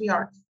sec,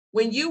 sweetheart.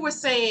 When you were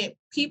saying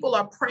people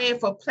are praying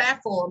for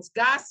platforms,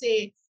 God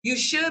said you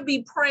should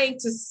be praying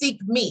to seek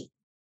me.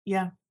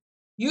 Yeah.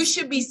 You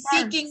should be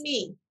seeking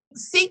me.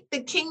 Seek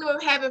the kingdom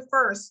of heaven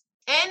first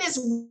and its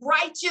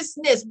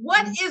righteousness.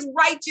 What is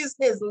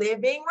righteousness?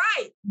 Living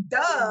right.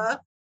 Duh.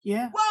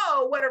 Yeah.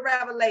 Whoa, what a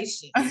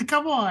revelation.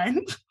 Come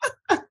on.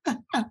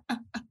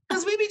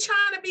 Because we be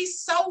trying to be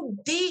so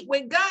deep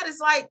when God is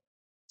like,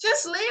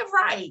 just live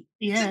right.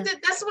 Yeah.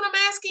 That's what I'm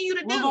asking you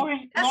to do.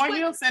 Lord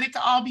Hill said it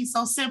could all be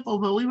so simple,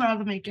 but we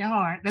rather make it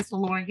hard. That's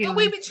what Lord Hill. But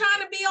we be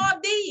trying to be all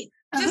deep.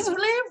 Just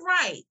live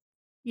right.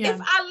 Yeah.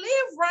 If I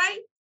live right,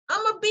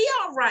 I'm going to be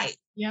all right.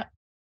 Yeah.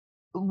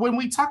 When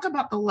we talk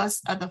about the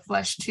lust of the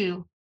flesh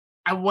too,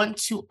 I want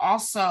to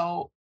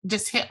also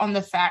just hit on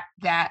the fact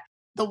that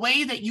the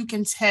way that you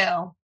can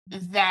tell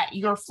that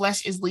your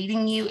flesh is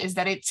leading you is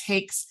that it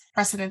takes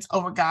precedence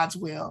over God's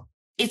will.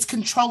 It's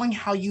controlling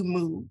how you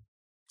move.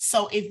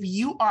 So if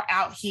you are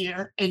out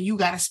here and you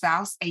got a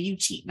spouse and you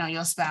cheating on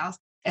your spouse,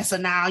 and so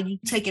now you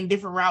taking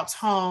different routes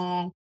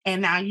home,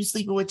 and now you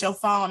sleeping with your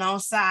phone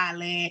on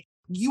silent,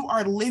 you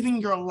are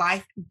living your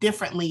life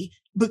differently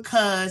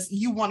because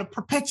you want to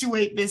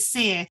perpetuate this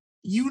sin.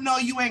 You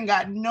ain't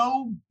got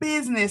no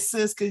business,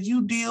 sis, because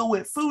you deal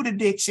with food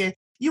addiction.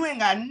 You ain't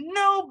got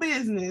no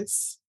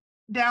business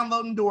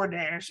downloading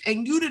DoorDash,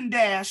 and you done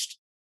dashed.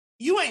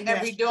 You ain't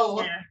every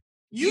door.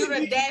 You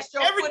done dashed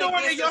your every foot door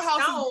against in your a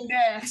house stone. Is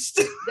dashed.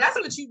 That's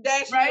what you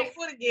dashed right? your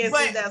foot against.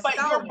 But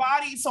your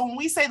body. So when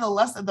we say the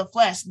lust of the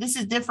flesh, this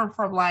is different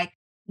from like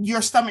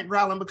your stomach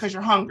growling because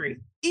you're hungry.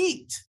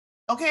 Eat.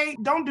 Okay,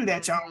 don't do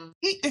that, y'all.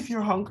 Eat if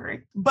you're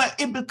hungry. But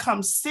it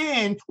becomes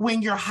sin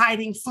when you're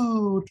hiding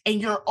food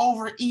and you're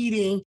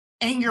overeating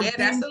and you're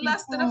that's the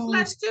lust of the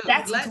flesh too.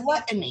 That's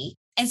gluttony.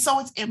 And so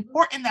it's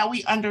important that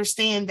we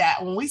understand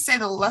that when we say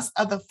the lust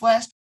of the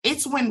flesh,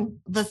 it's when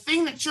the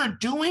thing that you're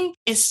doing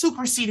is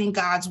superseding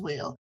God's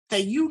will.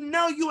 That you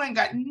ain't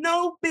got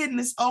no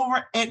business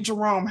over at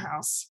Jerome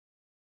house.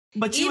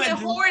 But you even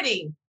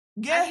hoarding.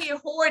 Yeah. I hear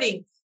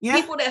hoarding. Yeah.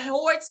 People that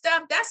hoard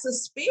stuff, that's a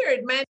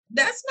spirit, man.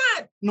 That's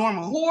not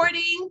normal.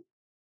 Hoarding,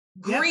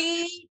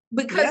 greed,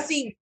 because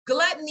see,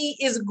 gluttony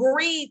is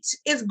greed.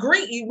 It's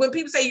greed. When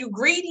people say you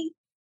greedy,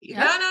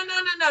 no.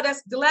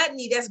 That's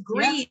gluttony. That's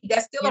greed.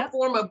 That's still a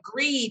form of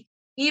greed.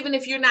 even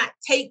if you're not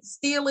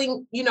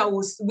stealing, we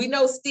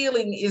know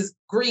stealing is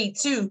greed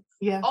too.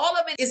 Yeah. All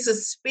of it is a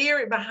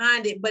spirit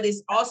behind it, but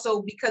it's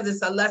also because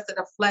it's a lust of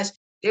the flesh.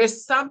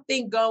 There's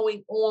something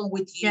going on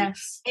with you.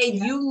 Yes. And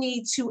you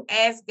need to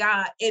ask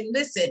God. And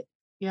listen,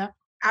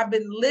 I've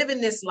been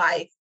living this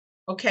life,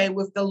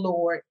 with the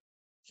Lord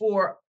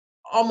for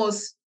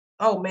almost,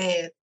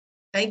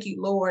 thank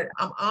you, Lord.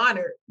 I'm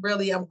honored.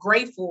 Really, I'm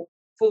grateful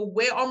for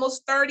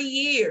almost 30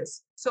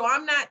 years. So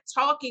I'm not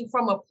talking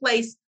from a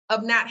place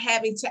of not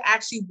having to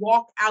actually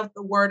walk out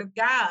the word of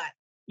God.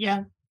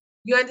 Yeah.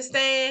 You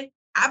understand?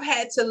 I've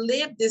had to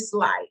live this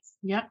life.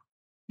 Yep.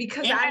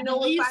 Because and I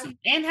know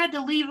had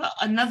to leave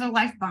another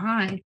life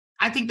behind.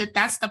 I think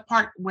that's the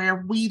part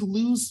where we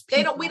lose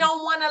people. We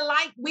don't want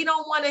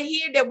to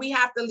hear that we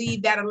have to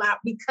leave that alive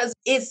because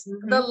it's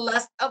the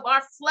lust of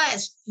our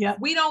flesh. Yeah.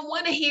 We don't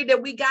want to hear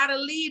that we got to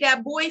leave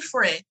that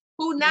boyfriend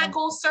who not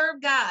going to serve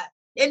God.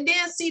 And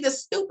then see the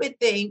stupid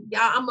thing,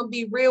 y'all, I'm going to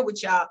be real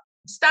with y'all.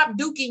 Stop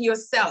duking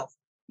yourself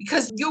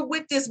because you're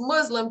with this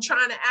Muslim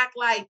trying to act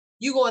like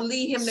you're going to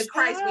lead him to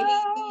Christ when he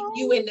leave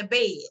you in the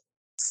bed.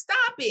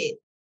 Stop it.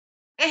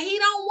 And he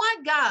don't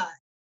want God.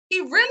 He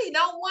really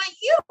don't want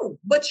you,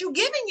 but you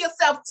giving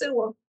yourself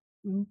to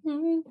him.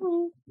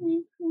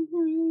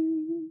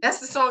 That's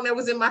the song that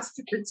was in my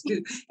spirit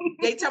too.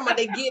 They talking about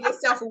they give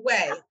themselves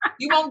away.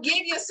 You won't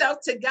give yourself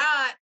to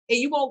God and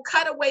you won't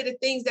cut away the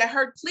things that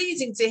hurt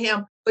pleasing to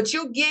him, but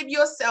you'll give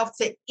yourself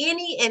to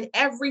any and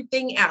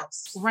everything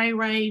else.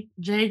 Ray,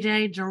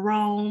 JJ,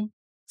 Jerome,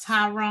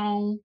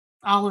 Tyrone,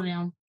 all of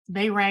them.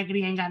 They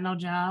raggedy, ain't got no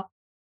job.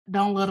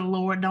 Don't love the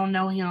Lord, don't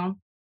know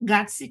him.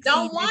 Got 16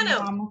 Don't want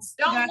him. mamas.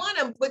 Want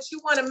him, but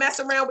you want to mess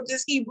around with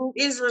this Hebrew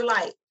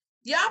Israelite.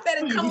 Y'all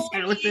better come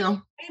on with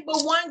them. Ain't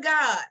but one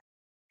God.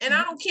 And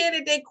I don't care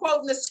that they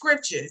quoting the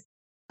scriptures.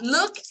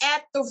 Look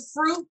at the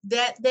fruit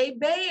that they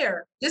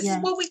bear. This is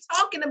what we're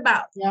talking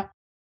about. Yeah.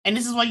 And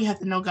this is why you have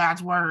to know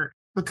God's word,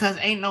 because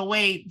ain't no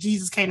way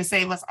Jesus came to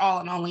save us all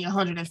and only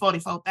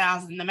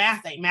 144,000. The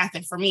math ain't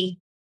mathing for me.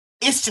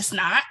 It's just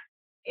not.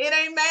 It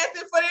ain't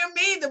mathing for them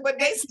either, but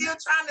they still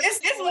trying to.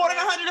 It's more than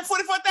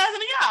 144,000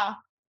 of y'all.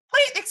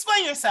 Please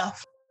explain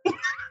yourself.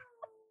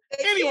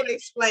 They can't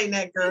explain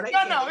that, girl.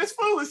 No, it's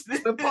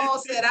foolishness. But Paul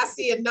said, I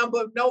see a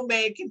number no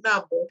man can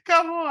number.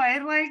 Come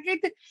on,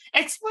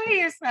 explain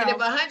yourself. And if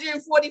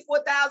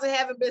 144,000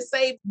 haven't been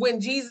saved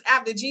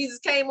after Jesus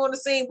came on the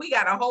scene, we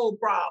got a whole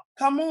problem.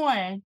 Come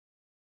on.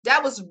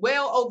 That was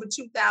well over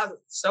 2,000.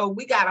 So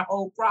we got a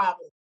whole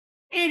problem.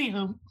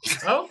 Anywho.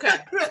 Okay.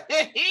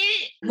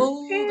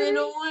 Moving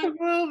on,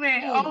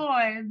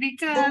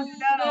 because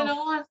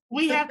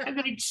we have to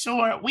make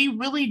sure, we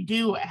really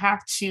do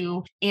have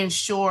to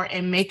ensure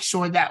and make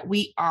sure that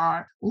we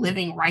are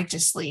living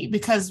righteously,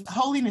 because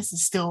holiness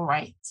is still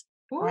right.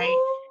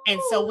 And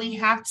so we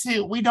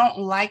don't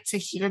like to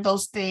hear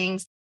those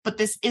things, but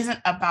this isn't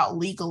about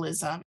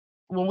legalism.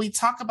 When we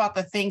talk about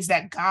the things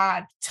that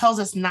God tells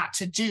us not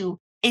to do,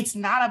 it's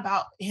not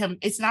about him.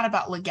 It's not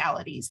about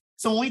legalities.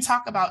 So when we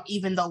talk about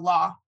even the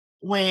law,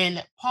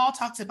 when Paul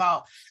talks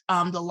about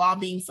the law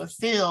being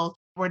fulfilled,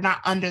 we're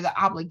not under the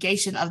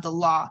obligation of the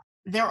law.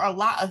 There are a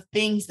lot of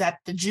things that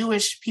the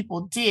Jewish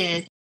people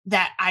did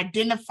that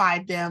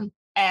identified them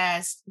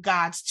as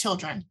God's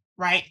children,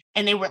 right?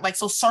 And they were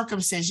so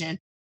circumcision,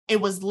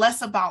 it was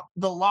less about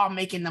the law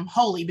making them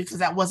holy, because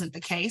that wasn't the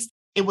case.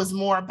 It was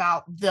more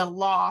about the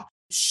law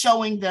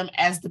showing them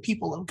as the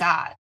people of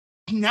God.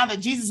 Now that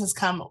Jesus has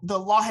come, the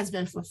law has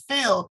been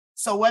fulfilled.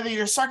 So whether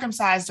you're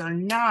circumcised or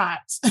not,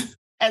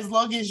 as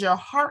long as your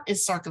heart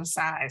is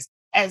circumcised,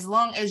 as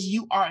long as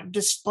you are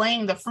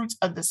displaying the fruits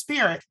of the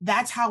Spirit,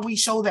 that's how we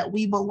show that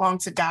we belong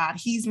to God.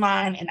 He's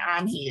mine and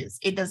I'm his.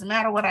 It doesn't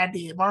matter what I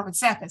did. Marvin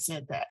Sapp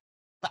said that.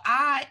 But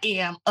I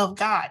am of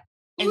God.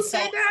 Who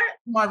said that?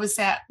 Marvin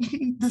Sapp.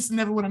 This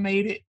never would have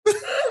made it.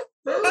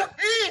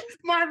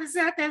 Marvin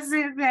Sapp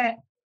said that.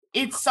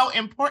 It's so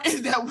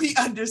important that we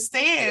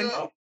understand.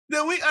 Yeah.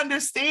 That we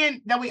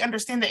understand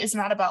that it's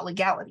not about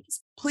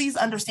legalities. Please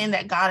understand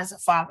that God is a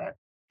father.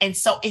 And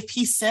so if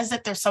he says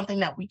that there's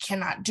something that we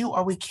cannot do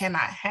or we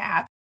cannot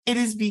have, it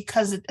is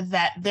because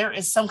that there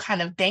is some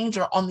kind of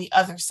danger on the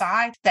other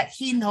side that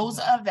he knows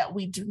of that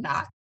we do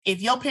not.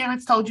 If your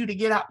parents told you to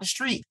get out the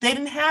street, they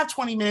didn't have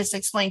 20 minutes to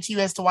explain to you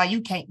as to why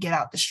you can't get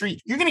out the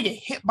street. You're going to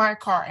get hit by a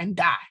car and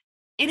die.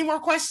 Any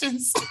more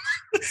questions?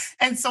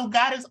 And so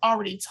God has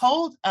already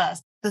told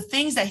us the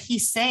things that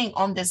he's saying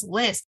on this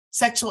list.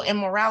 Sexual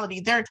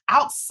immorality, they're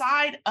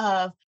outside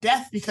of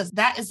death, because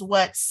that is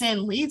what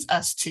sin leads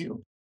us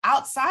to.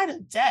 Outside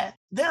of death,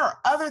 there are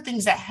other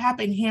things that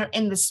happen here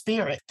in the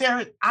spirit.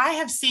 I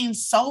have seen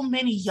so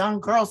many young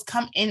girls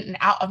come in and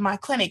out of my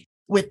clinic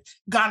with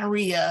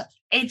gonorrhea,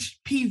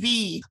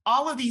 HPV,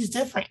 all of these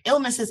different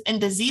illnesses and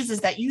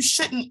diseases that you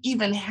shouldn't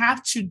even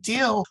have to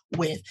deal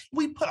with.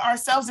 We put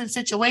ourselves in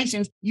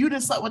situations. You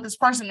just slept with this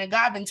person that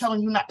God been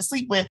telling you not to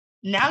sleep with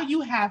now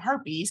you have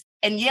herpes.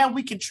 And yeah,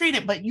 we can treat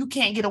it, but you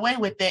can't get away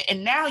with it.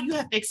 And now you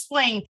have to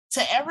explain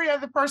to every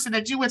other person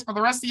that you with for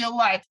the rest of your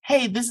life,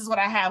 hey, this is what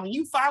I have. When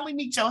you finally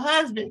meet your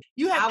husband,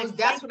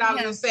 that's what I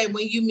was going to say.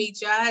 When you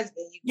meet your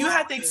husband, you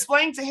have to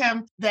explain to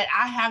him that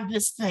I have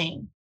this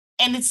thing.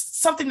 And it's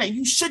something that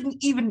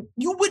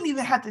you wouldn't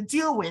even have to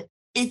deal with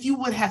if you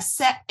would have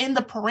set in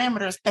the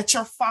parameters that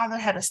your father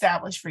had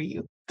established for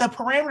you. The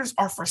parameters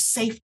are for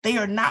safety. They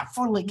are not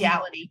for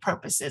legality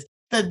purposes.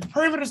 The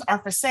perimeters are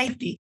for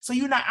safety. So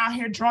you're not out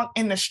here drunk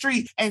in the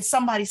street and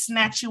somebody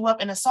snatch you up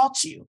and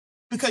assault you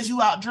because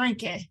you out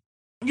drinking.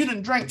 You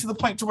didn't drink to the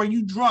point to where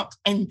you drunk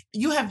and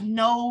you have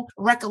no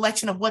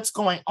recollection of what's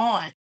going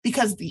on,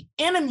 because the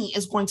enemy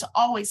is going to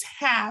always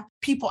have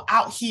people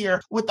out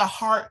here with the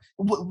heart,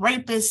 with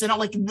rapists and all,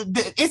 like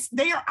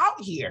they are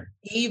out here.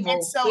 Evil.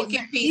 And so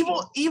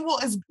evil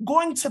is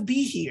going to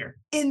be here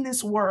in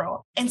this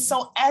world. And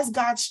so as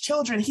God's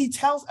children, he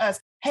tells us,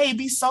 hey,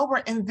 be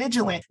sober and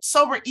vigilant.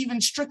 Sober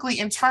even strictly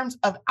in terms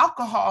of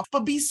alcohol,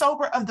 but be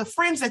sober of the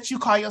friends that you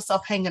call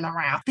yourself hanging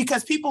around,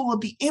 because people will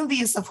be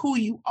envious of who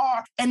you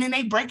are. And then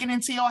they breaking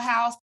into your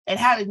house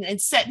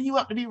and setting you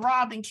up to be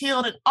robbed and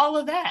killed and all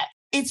of that.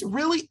 It's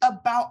really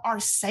about our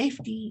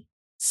safety,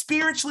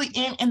 spiritually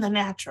and in the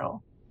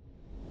natural.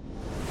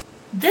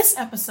 This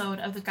episode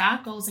of the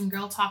God Goals and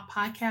Girl Talk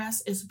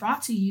podcast is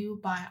brought to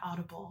you by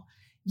Audible.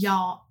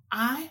 Y'all,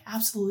 I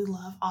absolutely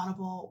love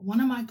Audible.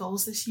 One of my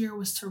goals this year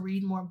was to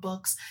read more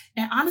books.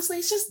 And honestly,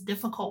 it's just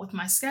difficult with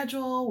my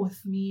schedule,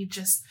 with me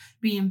just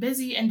being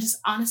busy and just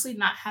honestly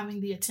not having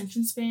the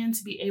attention span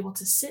to be able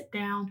to sit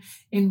down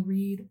and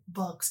read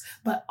books.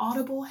 But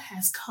Audible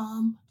has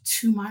come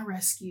to my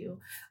rescue.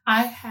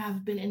 I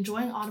have been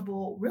enjoying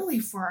Audible really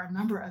for a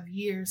number of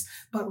years,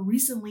 but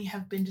recently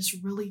have been just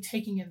really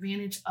taking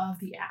advantage of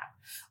the app.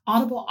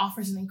 Audible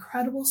offers an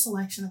incredible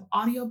selection of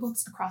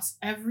audiobooks across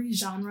every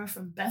genre,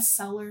 from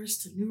bestsellers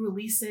to new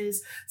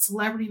releases,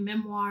 celebrity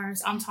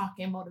memoirs. I'm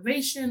talking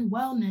motivation,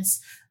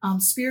 wellness,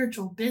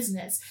 spiritual,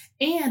 business.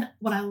 And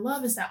what I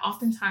love is that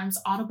oftentimes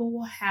Audible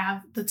will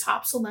have the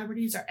top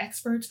celebrities or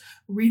experts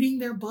reading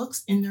their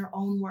books in their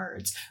own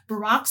words.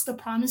 Barack's The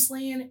Promised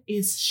Land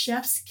is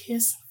chef's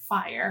kiss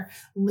fire,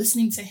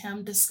 listening to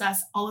him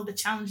discuss all of the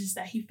challenges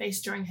that he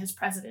faced during his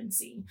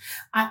presidency.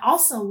 I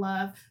also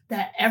love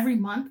that every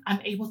month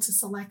I'm able to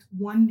select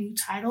one new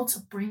title to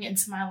bring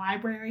into my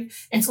library.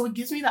 And so it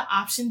gives me the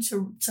option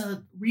to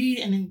read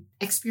and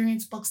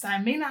experience books that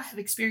I may not have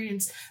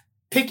experienced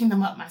picking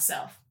them up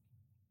myself.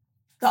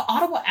 The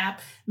Audible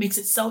app makes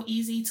it so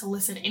easy to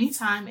listen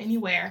anytime,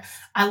 anywhere.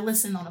 I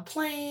listen on a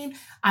plane.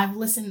 I've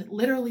listened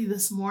literally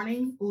this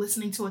morning,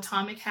 listening to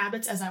Atomic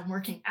Habits as I'm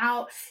working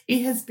out.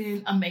 It has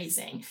been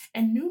amazing.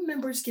 And new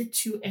members get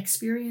to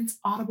experience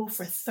Audible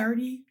for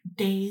 30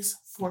 days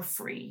for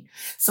free.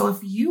 So if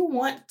you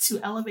want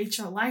to elevate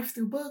your life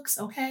through books,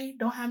 okay,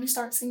 don't have me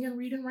start singing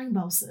Reading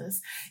Rainbow,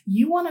 sis.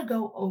 You want to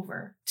go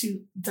over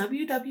to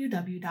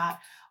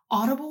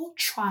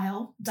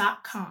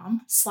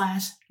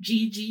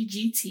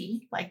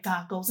audibletrial.com/GGGT, like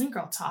God Goals and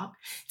Girl Talk,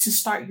 to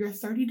start your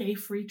 30-day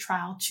free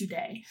trial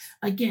today.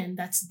 Again,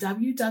 that's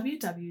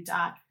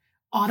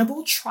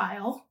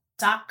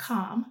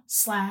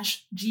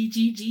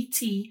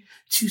www.audibletrial.com/GGGT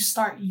to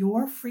start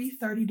your free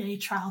 30-day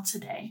trial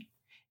today.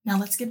 Now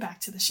let's get back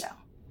to the show.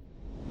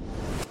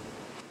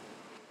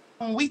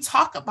 When we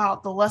talk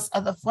about the lust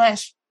of the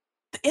flesh,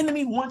 the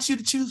enemy wants you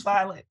to choose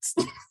violence.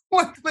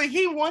 But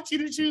he wants you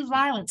to choose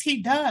violence.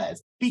 He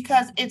does,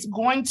 because it's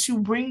going to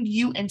bring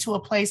you into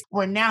a place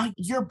where now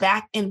you're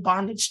back in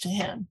bondage to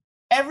him.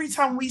 Every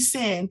time we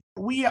sin,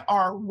 we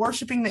are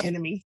worshiping the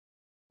enemy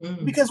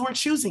because we're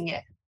choosing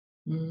it.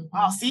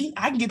 Oh, see,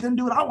 I can get them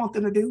to do what I want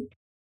them to do.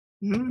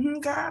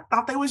 God,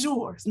 thought they was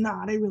yours.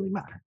 Nah, they really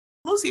mine.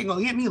 Lucy ain't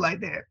gonna get me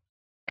like that.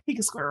 He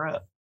can square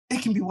up.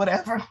 It can be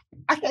whatever.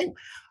 I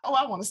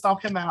want to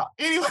stomp him out.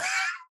 Anyway.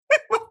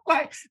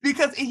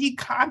 Because he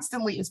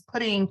constantly is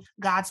putting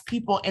God's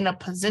people in a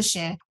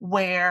position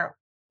where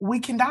we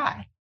can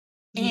die,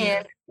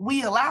 and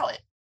we allow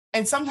it.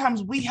 And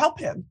sometimes we help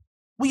him.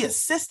 We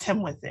assist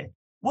him with it.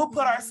 We'll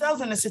put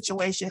ourselves in a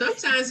situation.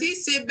 Sometimes he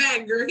sit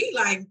back, girl. He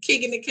like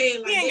kicking the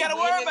can. Like, he ain't got to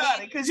worry about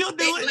it, because you'll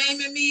do it.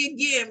 Blaming me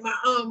again. My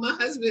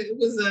husband, it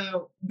was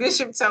a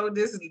bishop told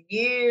this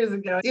years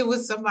ago. It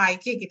was somebody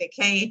kicking the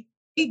can.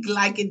 He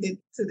likened it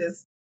to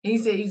this. And he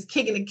said he was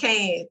kicking the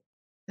can.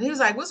 And he was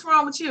like, what's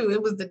wrong with you?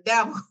 It was the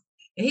devil.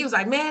 And he was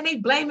like, man, they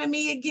blaming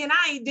me again.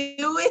 I ain't do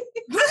it.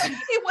 It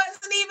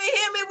wasn't even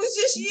him. It was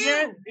just you.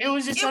 Yeah, it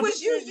was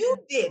you. You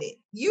did it.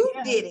 You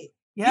did it.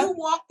 Yep. You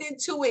walked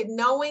into it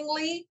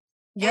knowingly.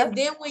 Yep. And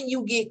then when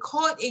you get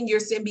caught in your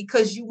sin,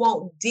 because you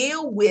won't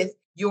deal with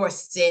your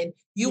sin,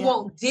 you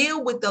won't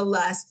deal with the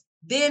lust,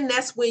 then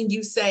that's when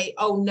you say,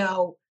 oh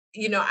no,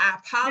 I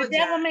apologize. The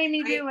devil made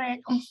me do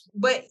it.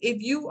 But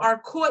if you are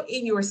caught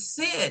in your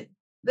sin,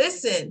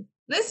 listen,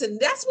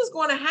 that's what's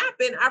going to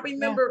happen. I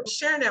remember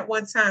sharing that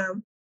one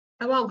time.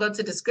 I won't go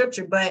to the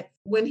scripture, but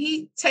when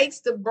he takes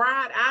the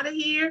bride out of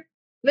here,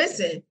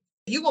 listen,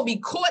 you're going to be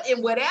caught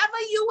in whatever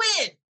you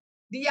in.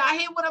 Do y'all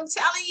hear what I'm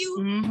telling you?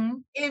 Mm-hmm.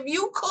 If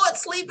you caught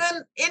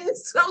sleeping in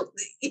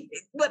something,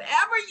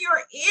 whatever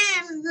you're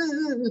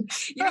in,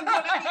 you're going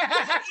to be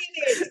caught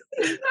in it.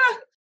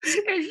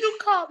 If you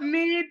caught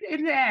men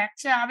in the act,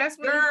 child, that's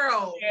what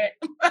Girl.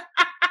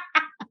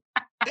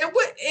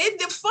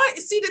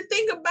 The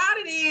thing about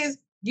it is,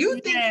 you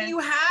think you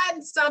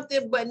hiding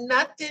something, but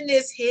nothing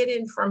is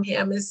hidden from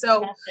him. And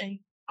so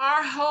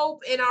our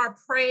hope and our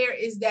prayer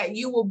is that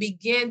you will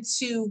begin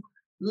to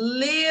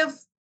live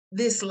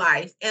this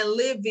life and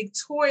live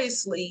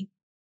victoriously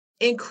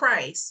in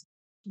Christ.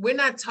 We're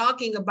not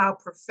talking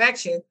about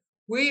perfection.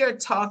 We are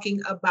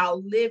talking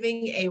about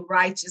living a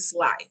righteous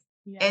life.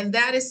 Yeah. And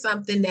that is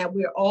something that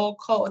we're all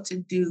called to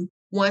do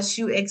once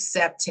you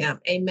accept him.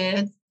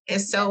 Amen.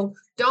 And so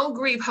don't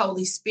grieve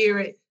Holy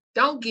Spirit.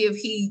 Don't give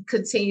heed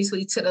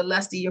continuously to the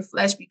lust of your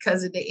flesh,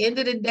 because at the end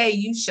of the day,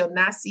 you shall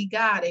not see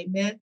God.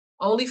 Amen.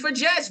 Only for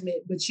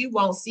judgment, but you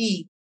won't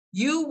see.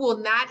 You will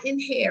not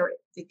inherit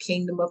the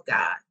kingdom of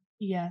God.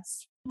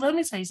 Yes. Let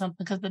me tell you something,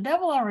 because the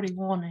devil already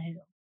won to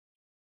hell.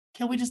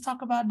 Can we just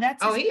talk about that?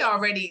 That's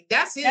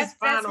his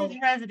final. That's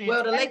his residence.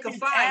 Well, the lake of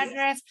fire.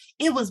 Address.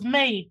 It was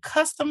made,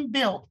 custom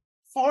built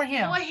for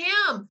him. For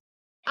him.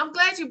 I'm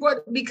glad you brought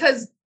it,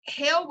 because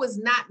hell was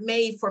not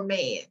made for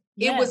man.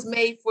 Yes. It was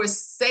made for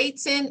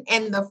Satan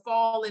and the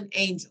fallen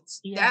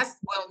angels. Yes.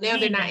 Now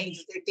they're not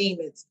angels, they're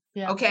demons.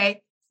 Yeah.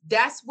 Okay.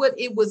 That's what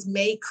it was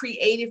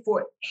created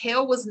for.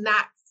 Hell was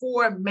not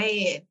for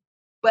man.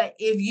 But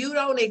if you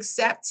don't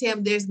accept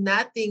him, there's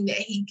nothing that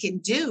he can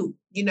do.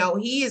 You know,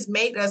 he has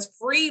made us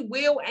free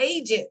will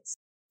agents.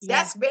 Yeah.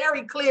 That's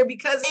very clear,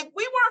 because if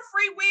we weren't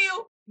free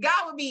will,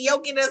 God would be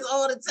yoking us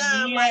all the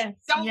time. Yes. Like,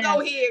 don't go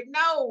here.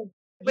 No.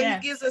 But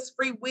he gives us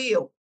free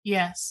will.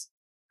 Yes.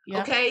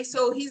 Yep. Okay,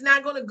 so he's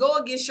not going to go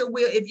against your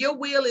will. If your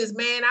will is,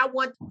 man, I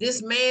want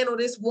this man or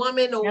this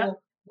woman or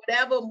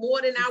whatever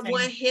more than I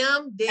want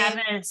him, then have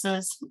at it,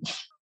 sis.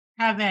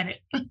 Have at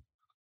it.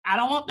 I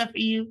don't want that for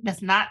you.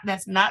 That's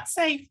not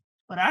safe.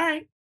 But all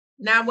right.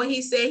 Now, when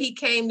he said he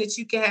came that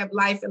you can have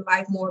life and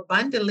life more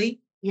abundantly,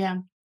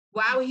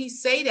 why would he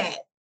say that?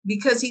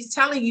 Because he's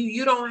telling you,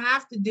 you don't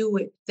have to do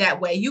it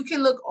that way. You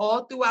can look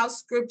all throughout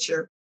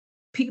Scripture.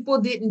 People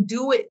didn't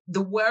do it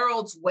the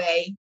world's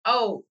way.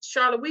 Oh,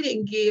 Charlotte, we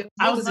didn't give.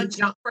 Was it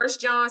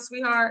First John,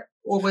 sweetheart,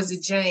 or was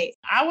it James?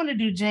 I want to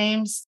do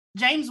James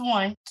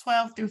 1,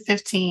 12 through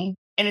 15.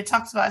 And it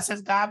talks about, it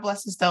says, God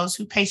blesses those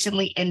who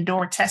patiently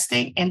endure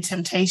testing and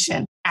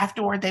temptation.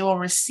 Afterward, they will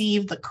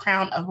receive the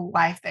crown of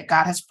life that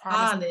God has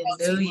promised.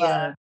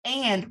 Hallelujah.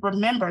 And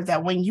remember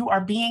that when you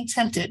are being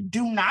tempted,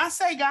 do not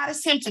say God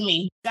is tempting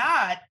me.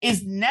 God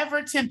is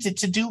never tempted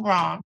to do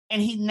wrong,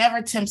 and he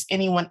never tempts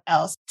anyone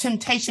else.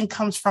 Temptation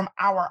comes from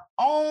our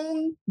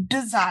own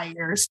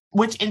desires,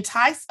 which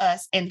entice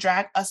us and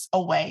drag us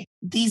away.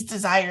 These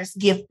desires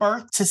give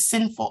birth to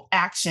sinful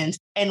actions.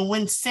 And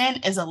when sin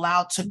is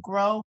allowed to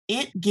grow,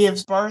 it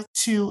gives birth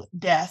to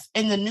death.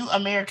 In the New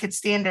American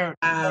Standard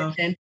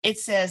Version, it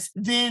says,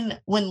 then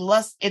when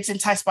lust, it's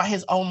enticed by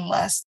his own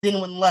lust.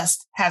 Then when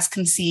lust has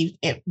conceived,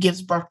 it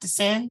gives birth to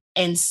sin.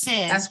 And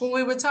sin. That's what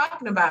we were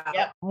talking about.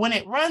 Yep, when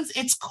it runs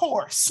its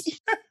course,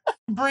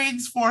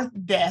 brings forth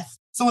death.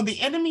 So when the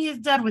enemy is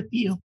done with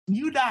you,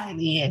 you die in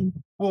the end.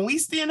 When we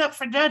stand up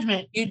for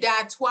judgment, you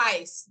die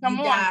twice. You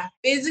die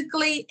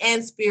physically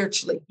and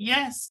spiritually.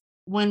 Yes.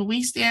 When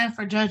we stand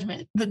for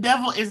judgment, the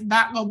devil is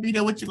not going to be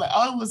there with you like,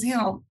 oh, it was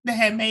him that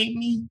had made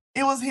me.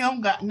 It was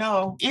him. God.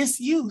 No, it's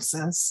you,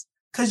 sis,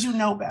 because you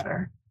know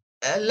better.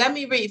 Let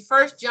me read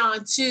 1 John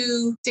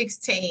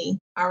 2:16.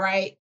 All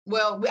right.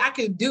 Well, I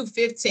could do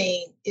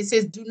 15. It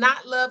says, do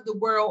not love the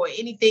world or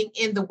anything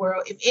in the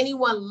world. If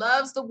anyone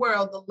loves the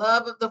world, the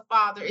love of the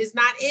Father is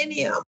not in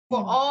him.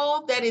 For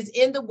all that is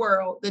in the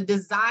world, the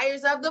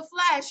desires of the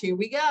flesh, here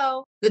we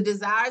go, the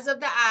desires of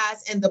the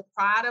eyes and the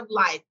pride of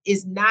life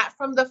is not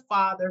from the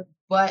Father,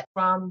 but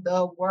from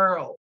the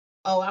world.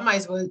 Oh, I might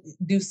as well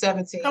do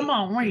 17. Come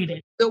on, read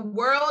it. The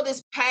world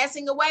is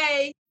passing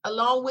away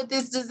along with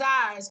its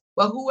desires,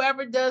 but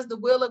whoever does the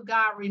will of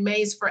God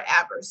remains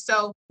forever.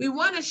 So we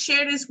want to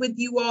share this with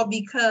you all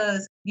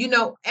because, you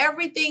know,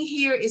 everything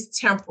here is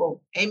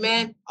temporal.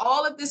 Amen.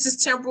 All of this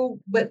is temporal,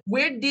 but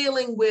we're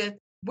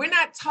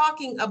not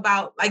talking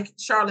about, like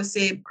Charlotte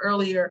said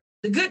earlier,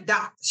 the good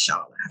doctor,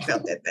 Charlotte. I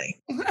felt that thing.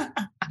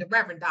 The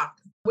Reverend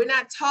Doctor. We're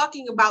not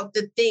talking about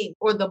the thing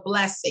or the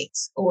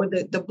blessings or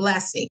the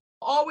blessing.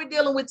 All we're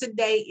dealing with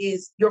today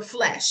is your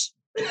flesh.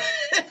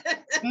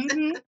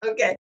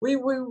 Okay. We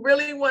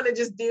really want to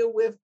just deal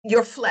with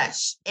your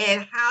flesh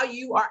and how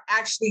you are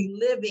actually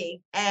living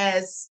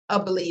as a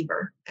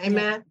believer.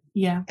 Amen.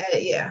 Yeah.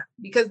 Yeah.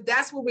 Because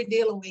that's what we're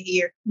dealing with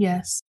here.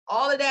 Yes.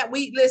 All of that.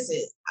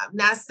 Listen, I'm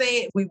not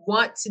saying we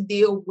want to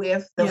deal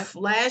with the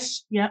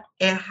flesh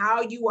and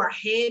how you are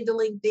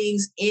handling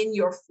things in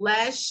your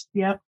flesh.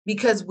 Yep.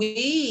 Because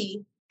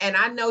and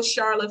I know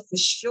Charlotte for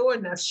sure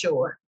enough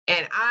sure,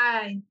 and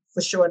I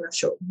for sure enough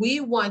sure,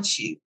 we want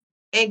you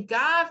And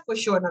God, for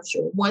sure enough,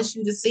 wants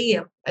you to see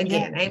him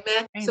again. Yeah.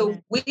 Amen. Amen. So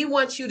we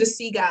want you to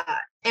see God.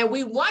 And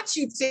we want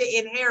you to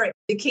inherit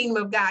the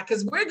kingdom of God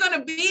because we're going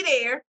to be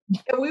there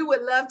and we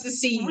would love to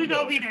see you. We're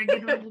going to be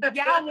there.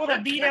 Y'all want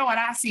to be there when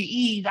I see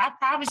Eve. I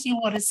promise you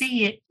want to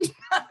see it.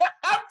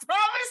 I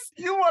promise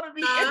you want to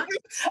be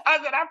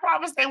I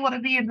promise they want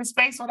to be in the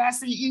space when I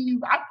see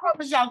Eve. I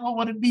promise y'all going to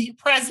want to be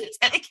present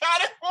and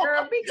accounted for.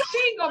 Girl, she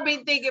ain't going to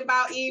be thinking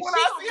about Eve. When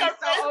She's going to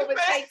be so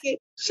overtaken.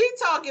 She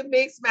talking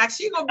big smack.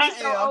 She going to be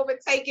so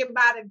overtaken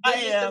by the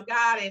goodness of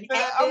God and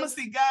heaven. I'm going to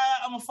see God.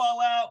 I'm going to fall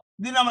out.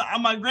 Then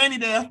I'm my granny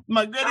there.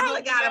 My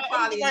granny got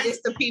probably a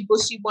list of people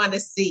she want to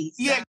see.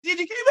 So. Yeah,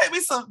 Gigi, can you make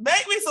me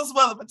some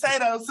smothered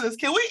potatoes, sis?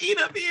 Can we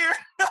eat up here?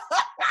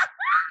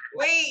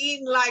 We ain't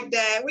eating like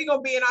that. We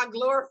gonna be in our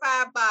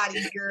glorified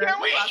bodies, girl.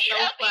 Can we eat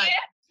up here?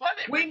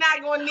 We're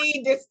not gonna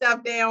need this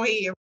stuff down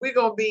here. We're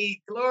gonna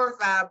be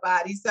glorified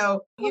bodies.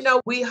 So,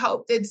 we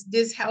hope that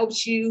this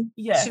helps you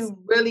to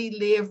really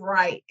live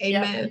right.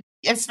 Amen.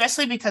 Yep.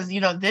 Especially because,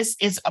 this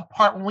is a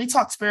part, when we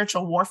talk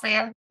spiritual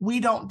warfare, we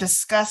don't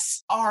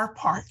discuss our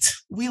part.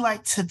 We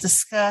like to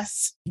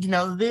discuss,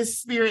 this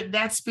spirit,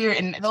 that spirit,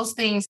 and those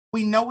things.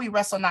 We know we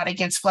wrestle not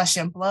against flesh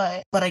and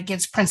blood, but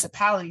against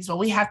principalities. But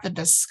we have to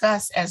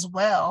discuss as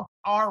well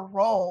our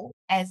role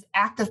as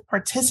active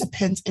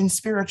participants in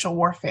spiritual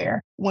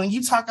warfare. When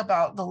you talk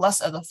about the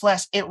lust of the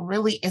flesh, it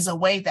really is a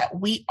way that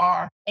we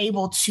are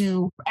able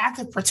to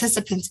active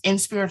participants in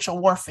spiritual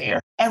warfare.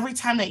 Every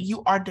time that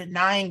you are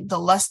denying the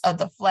lust of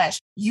the flesh,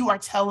 you are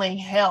telling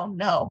hell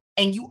no.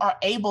 And you are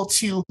able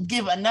to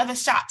give another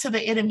shot to the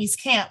enemy's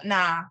camp.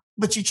 Nah,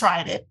 but you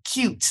tried it.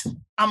 Cute.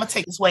 I'm going to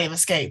take this way of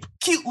escape.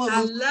 Cute little.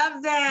 I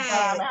love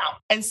that.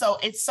 And so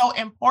it's so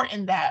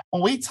important that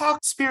when we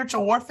talk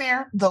spiritual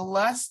warfare, the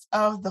lust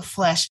of the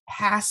flesh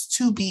has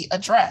to be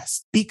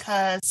addressed,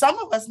 because some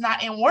of us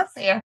not in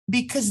warfare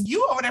because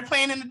you over there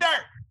playing in the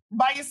dirt.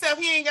 By yourself,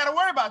 he ain't got to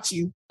worry about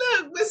you.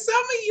 Look, but some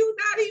of you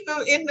not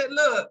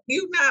even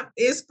you not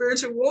in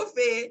spiritual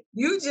warfare.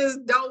 You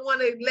just don't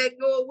want to let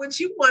go of what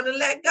you want to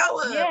let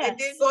go of. Yes. And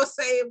then go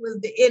say it was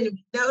the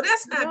enemy. No,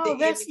 that's not the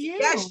that's enemy. you.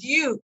 That's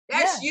you.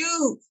 That's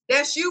you.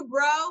 That's you,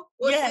 bro.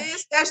 What's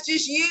this? That's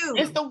just you.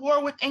 It's the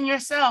war within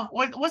yourself.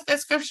 What's that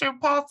scripture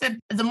Paul said?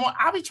 The more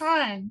I'll be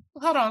trying.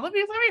 Hold on, let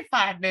me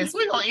find this.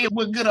 We're gonna end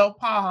with good old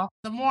Paul.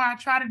 The more I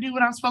try to do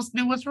what I'm supposed to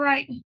do, what's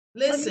right.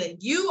 Listen,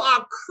 you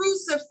are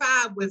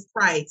crucified with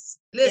Christ.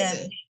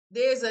 Listen,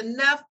 there's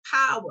enough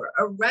power,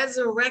 a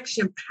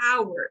resurrection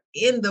power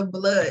in the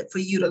blood for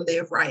you to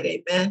live right.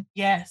 Amen.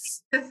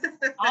 Yes.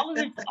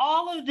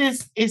 all of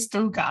this is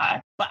through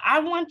God. But I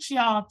want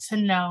y'all to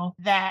know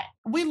that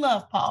we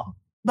love Paul.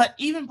 But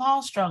even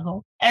Paul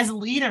struggled. As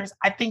leaders,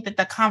 I think that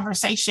the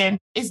conversation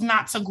is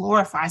not to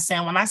glorify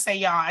sin. When I say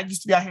y'all, I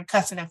used to be out here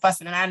cussing and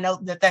fussing, and I know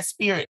that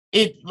spirit,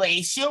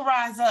 she'll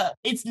rise up.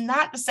 It's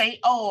not to say,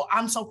 oh,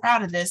 I'm so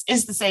proud of this.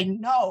 It's to say,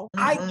 no,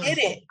 I get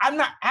it. I'm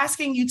not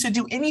asking you to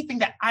do anything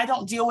that I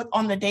don't deal with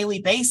on the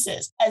daily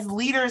basis. As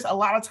leaders, a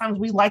lot of times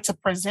we like to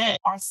present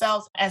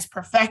ourselves as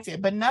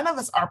perfected, but none of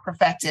us are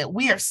perfected.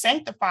 We are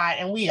sanctified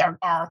and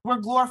we're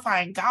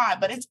glorifying God,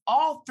 but it's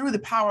all through the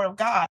power of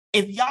God.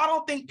 If y'all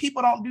don't think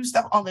people don't do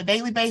stuff on the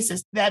daily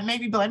basis, that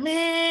maybe be like,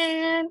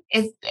 man,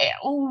 if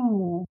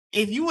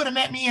you would have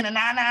met me in the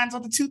 99s or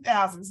the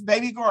 2000s,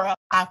 baby girl,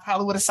 I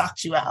probably would have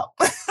socked you out.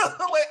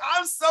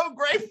 I'm so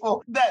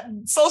grateful that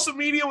social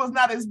media was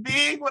not as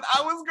big when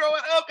I was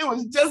growing up. It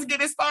was just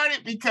getting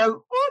started because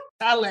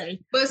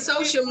But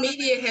social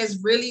media has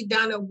really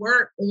done a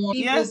work on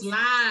people's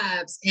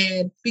lives,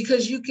 and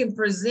because you can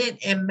present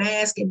and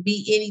mask and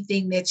be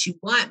anything that you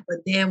want. But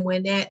then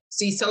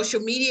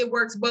social media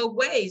works both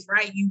ways,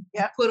 right? You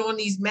put on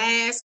these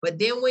masks, but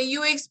then when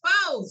you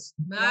expose,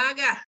 my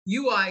God,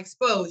 you are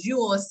exposed. You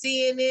on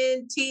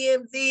CNN,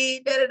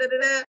 TMZ,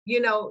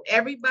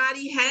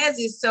 everybody has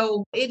it.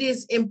 So it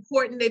is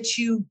important that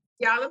y'all,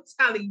 I'm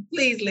telling you,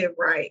 please live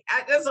right.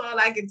 That's all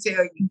I can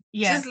tell you.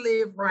 Just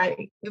live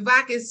right. If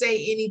I can say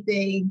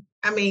anything,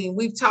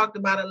 we've talked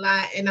about a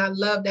lot, and I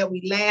love that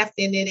we laughed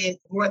in it and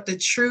brought the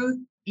truth.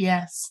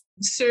 Yes.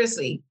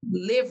 Seriously,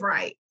 live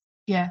right.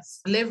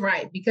 Yes. Live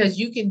right, because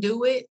you can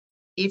do it.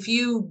 If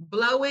you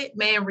blow it,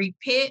 man,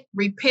 repent.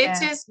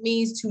 Repentance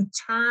means to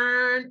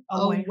turn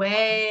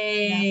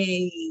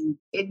away. Yeah.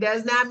 It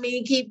does not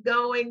mean keep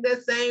going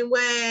the same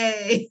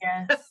way.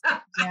 Yes.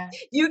 Yes.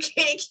 You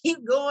can't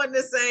keep going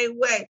the same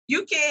way.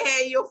 You can't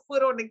have your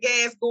foot on the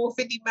gas going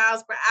 50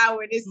 miles per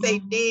hour and it say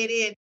dead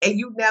end and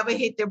you never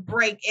hit the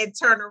brake and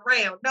turn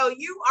around. No,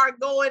 you are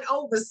going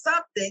over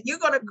something. You're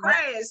going to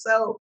crash.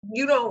 So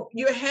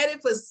you're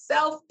headed for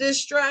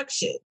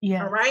self-destruction.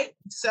 Yeah. All right.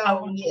 So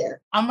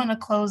I'm going to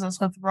close us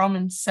with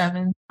Romans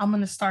 7. I'm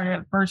going to start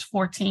at verse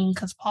 14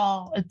 because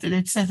Paul,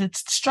 it says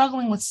it's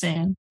struggling with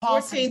sin.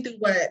 Paul 14 through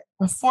what?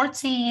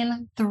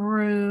 14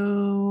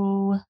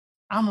 through,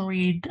 I'm going to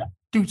read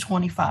through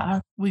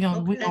 25. We're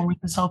going to read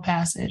this whole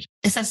passage.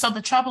 It says, so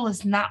the trouble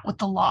is not with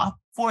the law,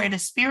 for it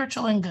is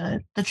spiritual and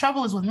good. The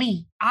trouble is with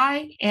me.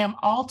 I am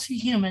all too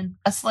human,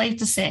 a slave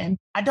to sin.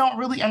 I don't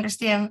really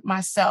understand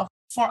myself.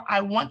 For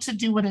I want to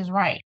do what is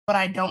right, but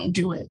I don't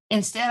do it.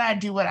 Instead, I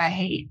do what I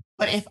hate.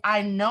 But if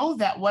I know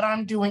that what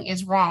I'm doing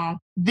is wrong,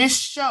 this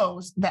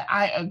shows that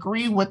I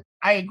agree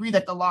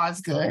that the law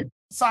is good.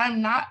 So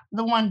I'm not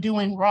the one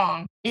doing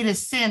wrong. It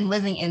is sin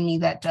living in me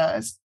that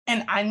does.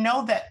 And I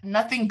know that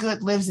nothing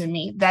good lives in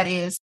me, that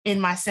is,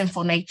 in my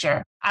sinful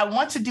nature. I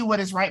want to do what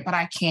is right, but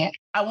I can't.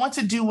 I want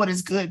to do what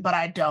is good, but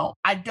I don't.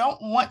 I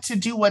don't want to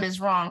do what is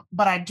wrong,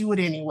 but I do it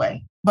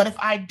anyway. But if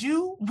I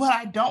do what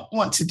I don't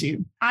want to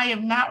do, I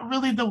am not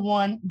really the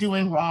one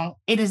doing wrong.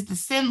 It is the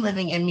sin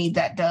living in me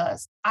that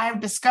does. I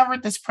have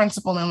discovered this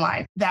principle in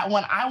life that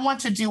when I want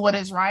to do what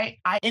is right,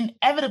 I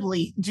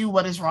inevitably do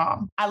what is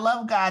wrong. I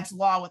love God's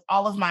law with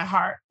all of my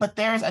heart, but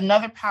there is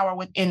another power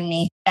within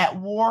me at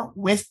war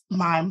with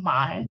my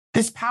mind.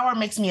 This power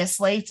makes me a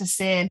slave to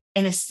sin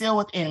and is still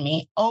within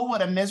me. Oh,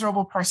 what a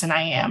miserable person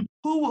I am.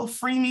 Who will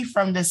free me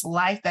from this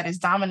life that is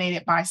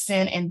dominated by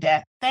sin and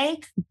death?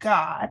 Thank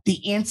God.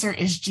 The answer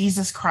is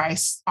Jesus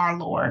Christ, our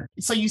Lord.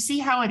 So you see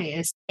how it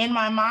is. In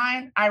my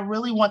mind, I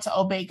really want to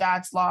obey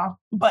God's law,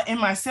 but in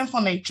my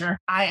sinful nature,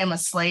 I am a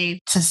slave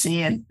to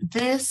sin.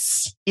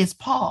 This is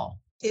Paul.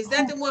 Is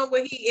that the one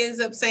where he ends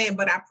up saying,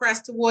 but I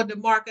press toward the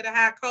mark of the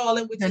high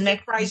calling, which is in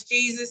Christ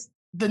Jesus?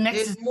 The next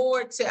There's is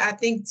more to, I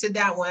think, to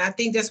that one. I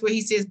think that's where he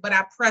says, but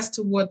I press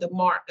toward the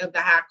mark of the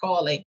high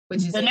calling,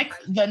 which is the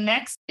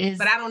next is,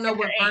 but I don't know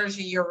what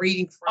version you're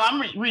reading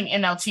from. I'm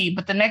reading NLT,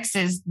 but the next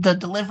is the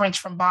deliverance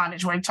from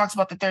bondage, where he talks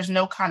about that there's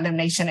no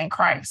condemnation in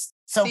Christ.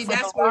 So see,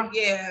 that's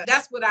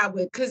what I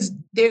would, because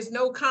there's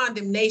no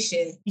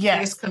condemnation. Yes.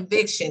 There's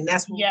conviction.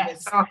 That's what we've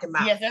been talking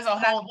about. Yes, there's a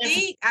whole.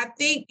 I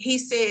think he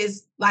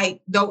says,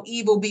 like, though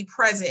evil be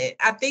present.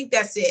 I think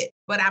that's it.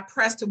 But I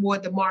press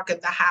toward the mark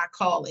of the high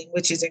calling,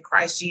 which is in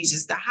Christ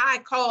Jesus. The high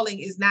calling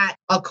is not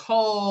a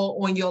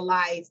call on your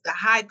life. The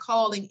high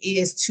calling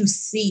is to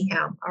see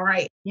him. All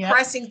right. Yep.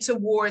 Pressing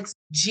towards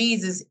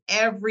Jesus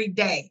every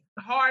day.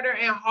 Harder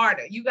and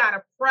harder. You got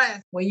to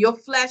press when your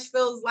flesh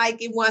feels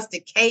like it wants to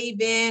cave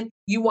in.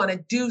 You want to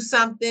do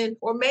something,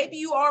 or maybe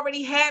you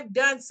already have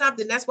done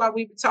something. That's why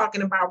we were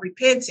talking about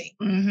repenting.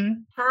 Mm-hmm.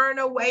 Turn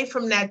away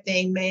from that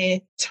thing,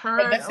 man. Turn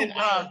away. In,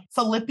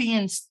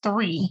 Philippians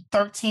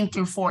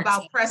 3:13-14.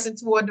 About pressing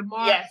toward the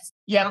mark. Yes.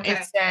 Yep. Okay.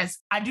 It says,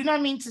 I do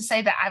not mean to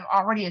say that I've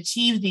already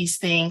achieved these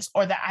things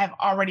or that I've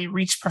already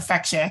reached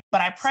perfection,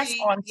 but I press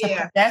on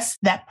to possess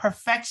that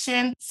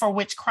perfection for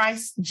which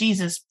Christ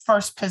Jesus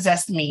first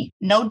possessed me.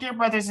 No, dear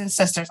brothers and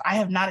sisters, I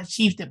have not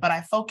achieved it, but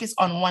I focus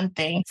on one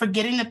thing,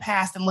 forgetting the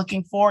past and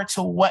looking forward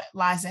to what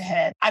lies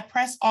ahead. I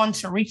press on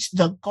to reach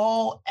the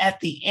goal at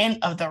the end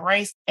of the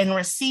race and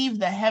receive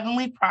the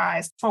heavenly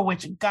prize for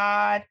which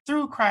God,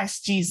 through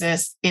Christ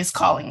Jesus, is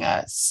calling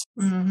us.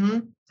 Mm-hmm.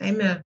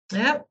 Amen.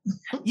 Yep.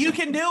 You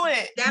can do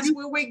it. That's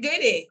where we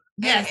get it.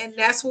 Yes. And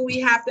that's what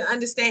we have to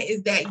understand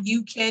is that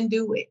you can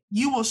do it.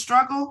 You will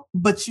struggle,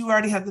 but you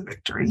already have the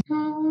victory.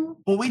 Mm-hmm.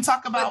 When we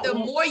talk about... But the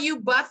more you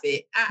buff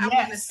it, I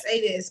want to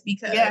say this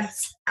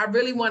because I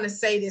really want to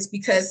say this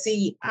because,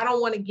 see, I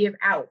don't want to give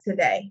out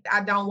today.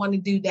 I don't want to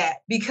do that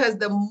because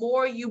the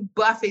more you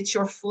buffet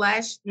your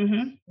flesh,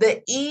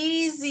 the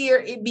easier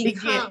it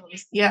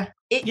becomes.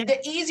 The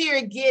easier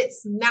it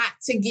gets not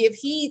to give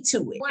heed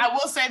to it. I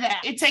will say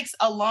that it takes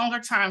a longer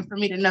time for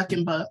me to knuck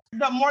and buck.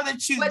 The more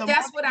that you... But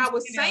that's what I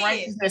was saying.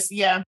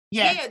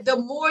 Yeah, the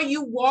more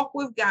you walk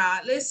with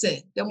God, listen,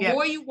 the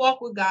more you walk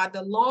with God,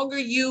 the longer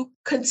you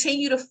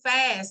continue to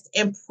fast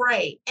and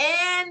pray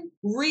and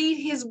read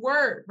his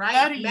word,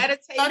 right?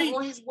 Meditate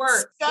on his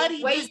word.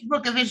 Study this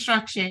book of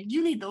instruction.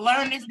 You need to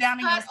learn this down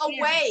in your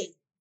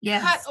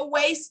spirit. Cut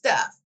away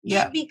stuff.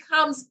 It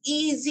becomes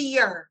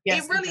easier.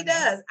 It really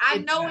does. I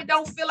know it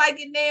don't feel like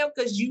it now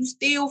because you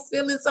still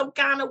feeling some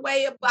kind of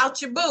way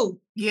about your boo.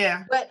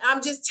 Yeah. But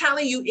I'm just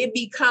telling you, it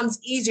becomes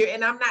easier.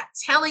 And I'm not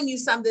telling you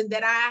something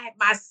that I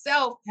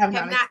myself have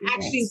not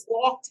actually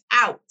walked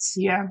out.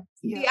 Yeah.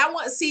 See, I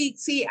want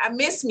I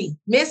miss me,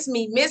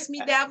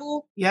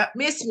 devil. Yeah.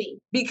 Miss me.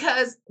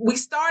 Because we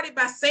started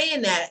by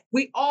saying that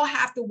we all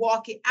have to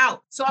walk it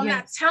out. So I'm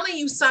not telling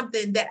you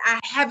something that I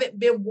haven't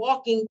been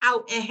walking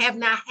out and have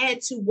not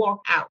had to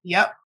walk out.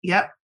 Yep.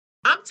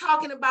 I'm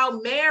talking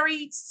about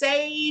married,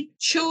 saved,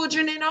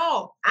 children and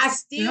all. I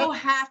still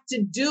have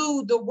to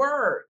do the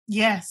word.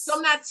 Yes. So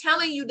I'm not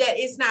telling you that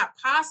it's not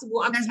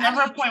possible. There's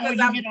never a point where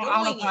you get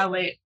on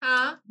autopilot.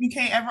 Huh? You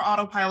can't ever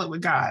autopilot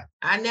with God.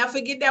 I never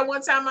forget that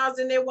one time I was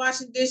in there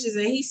washing dishes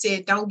and he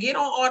said, don't get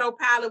on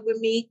autopilot with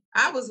me.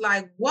 I was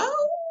like, whoa.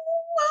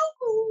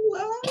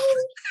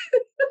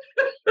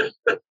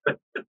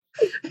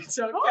 It's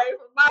okay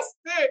for my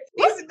spirit.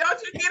 He said,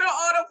 don't you get on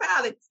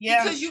autopilot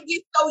because you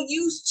get so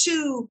used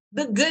to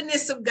the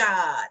goodness of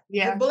God,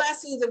 Yeah. the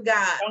blessings of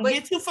God. Don't But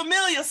get too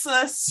familiar,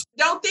 sis.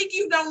 don't think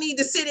you don't need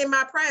to sit in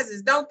my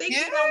presence. Don't think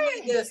you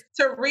don't need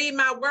to read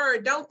my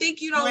word. Don't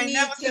think you don't need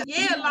to.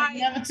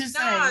 Never to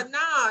say.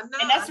 No.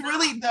 And that's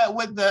really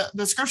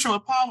the scripture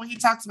with Paul when he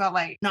talks about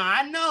like, no,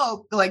 I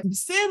know like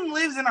sin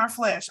lives in our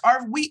flesh.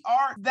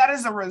 That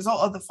is a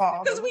result of the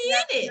fall. Because we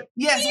in it.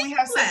 Yes, we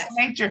have flesh. sinful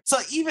nature. So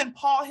even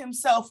Paul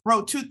himself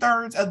wrote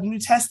 2/3 of the New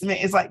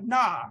Testament is like,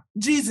 nah,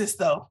 Jesus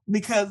though,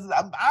 because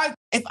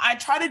if I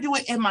try to do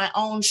it in my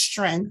own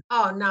strength.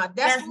 Oh, no,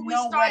 that's what we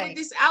started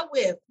this out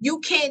with. You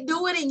can't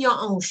do it in your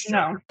own strength.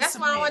 No, that's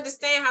why I don't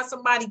understand how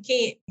somebody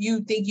can't.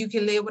 You think you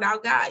can live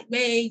without God.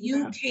 Man,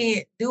 you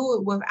can't do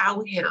it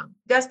without him.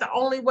 That's the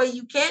only way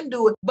you can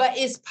do it. But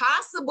it's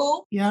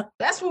possible. Yep.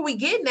 That's what we're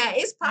getting at.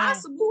 It's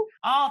possible.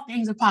 All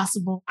things are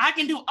possible. I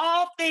can do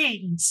all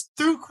things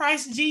through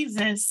Christ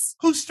Jesus,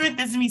 who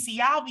strengthens me. See,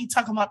 y'all be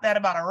talking about that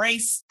about a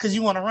race because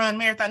you want to run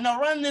marathon. No,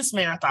 run this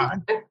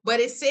marathon. But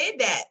it said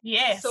that.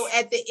 Yes. So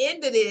at the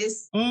end of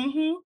this,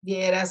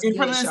 yeah, that's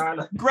good,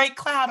 Charlotte. Great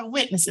cloud of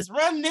witnesses.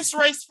 Run this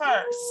race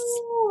first.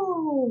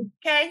 Ooh.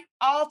 Okay?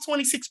 All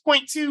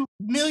 26.2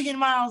 million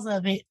miles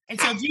of it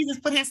until Jesus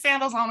put his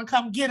sandals on and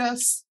come get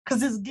us.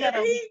 Because it's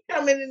ghetto. He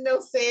coming in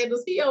those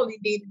sandals. He only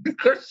needed to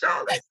go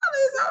Charlotte.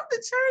 It's off the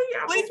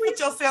chain. Please put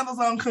your sandals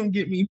on. Come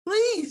get me.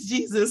 Please,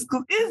 Jesus.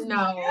 It's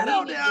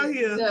ghetto down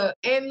here.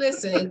 And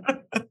listen,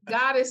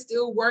 God is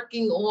still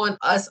working on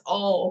us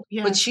all,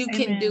 but you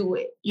can do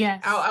it.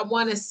 Yes. I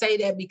want to say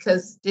that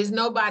because there's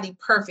nobody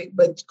perfect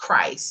but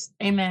Christ.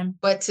 Amen.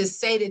 But to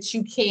say that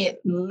you can't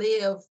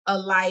live a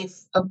life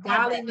of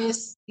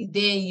godliness,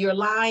 then you're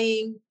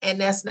lying, and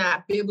that's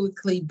not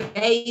biblically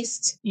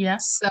based.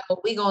 Yes. So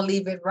we're going to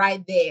leave it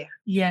right there.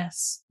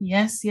 Yes. The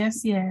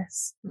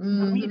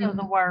meat of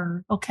the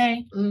word.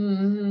 Okay.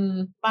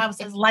 Bible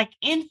says, like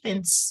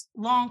infants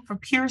long for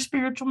pure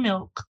spiritual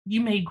milk,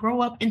 you may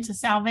grow up into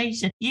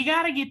salvation. You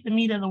got to get the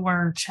meat of the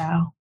word,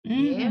 child.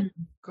 Yeah.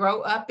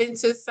 Grow up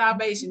into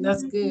salvation.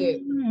 That's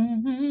good.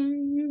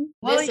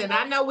 Listen,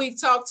 I know we've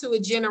talked to a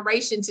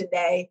generation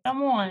today.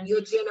 Come on.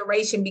 Your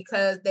generation,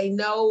 because they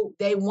know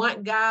they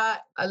want God.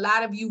 A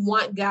lot of you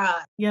want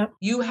God. Yep.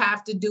 You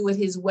have to do it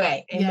his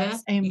way. Amen?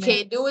 Yes, amen. You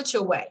can't do it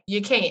your way.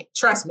 You can't.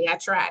 Trust me, I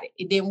tried it.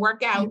 It didn't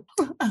work out.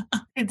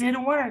 It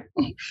didn't work.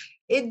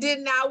 It did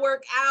not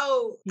work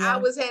out. Yeah. I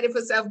was headed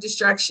for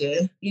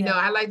self-destruction. You know,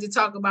 I like to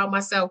talk about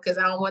myself because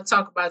I don't want to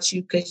talk about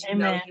you because, you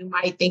know, you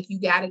might think you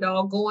got it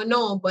all going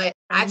on. But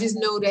I just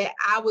know that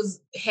I was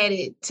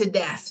headed to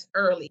death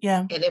early.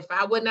 Yeah. And if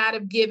I would not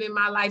have given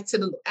my life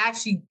to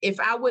if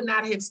I would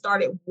not have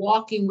started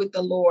walking with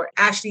the Lord,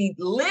 actually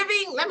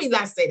living, let me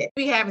not say that.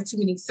 We having too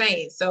many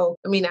sayings. So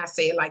let me not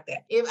say it like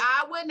that. If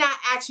I would not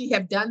actually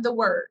have done the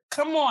word.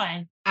 Come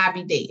on. I'd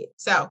be dead.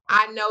 So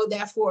I know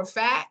that for a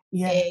fact.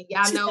 Yeah. And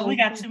y'all know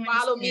who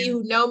follow me,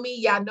 who know me,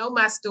 y'all know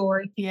my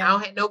story. Yeah. I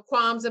don't have no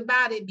qualms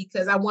about it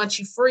because I want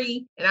you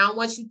free. And I don't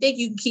want you to think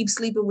you can keep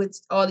sleeping with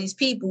all these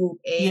people.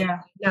 And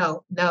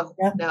no.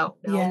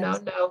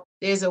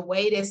 There's a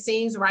way that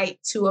seems right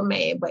to a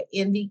man, but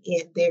in the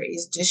end, there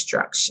is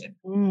destruction.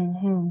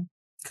 Mm-hmm.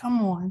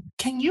 Come on.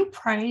 Can you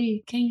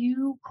pray? Can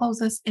you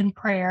close us in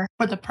prayer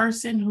for the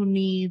person who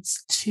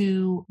needs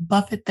to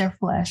buffet their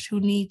flesh, who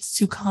needs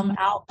to come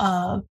out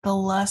of the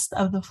lust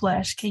of the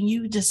flesh? Can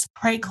you just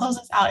pray, close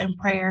us out in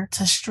prayer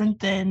to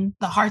strengthen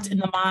the hearts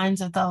and the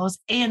minds of those?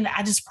 And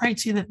I just pray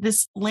too that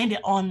this landed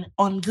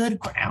on good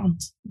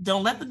ground.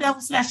 Don't let the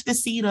devil snatch the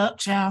seed up,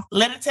 child.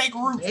 Let it take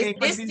root.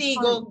 This seed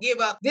gonna give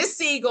up. This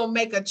seed gonna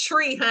make a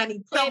tree,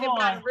 honey, planted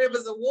by the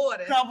rivers of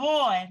water. Come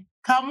on.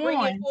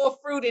 Bringing forth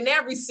fruit in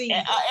every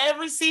season.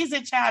 Every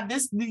season, child.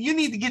 You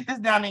need to get this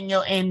down in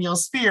your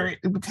spirit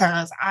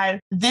because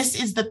this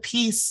is the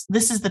peace.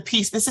 This is the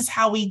peace. This is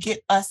how we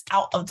get us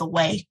out of the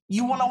way.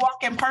 You want to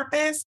walk in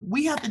purpose?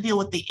 We have to deal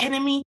with the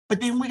enemy, but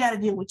then we got to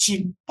deal with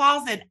you.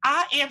 Paul said,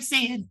 I am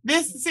sin.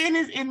 This sin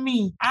is in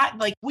me.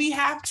 We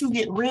have to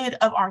get rid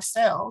of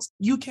ourselves.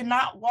 You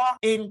cannot walk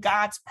in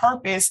God's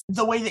purpose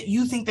the way that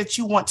you think that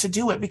you want to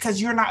do it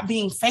because you're not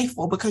being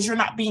faithful, because you're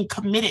not being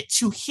committed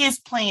to his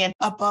plan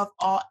above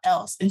all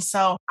else. And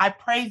so I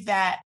pray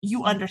that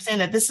you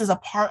understand that this is a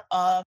part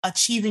of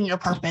achieving your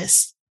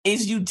purpose.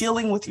 Is you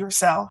dealing with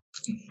yourself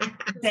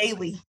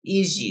daily.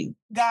 Is you.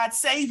 God,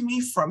 save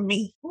me from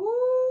me. Ooh.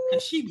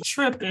 She be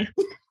tripping.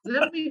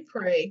 Let me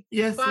pray.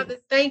 Yes, Father,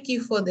 thank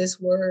you for this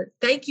word.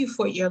 Thank you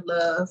for your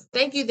love.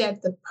 Thank you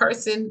that the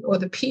person or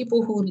the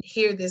people who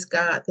hear this,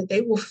 God, that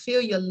they will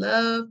feel your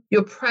love,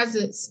 your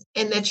presence,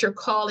 and that you're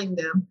calling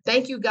them.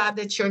 Thank you, God,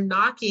 that you're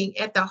knocking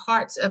at the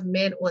hearts of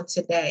men on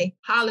today.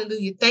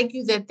 Hallelujah. Thank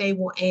you that they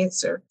will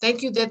answer.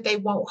 Thank you that they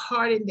won't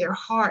harden their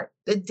heart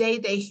the day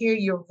they hear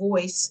your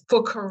voice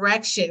for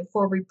correction,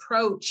 for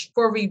reproach,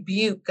 for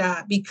rebuke,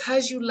 God,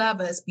 because you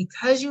love us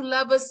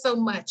so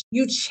much.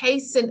 You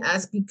chasten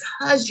us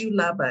because because you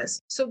love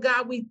us. So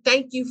God, we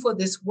thank you for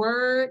this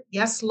word.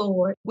 Yes,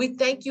 Lord. We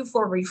thank you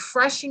for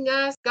refreshing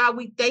us. God,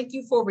 we thank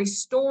you for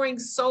restoring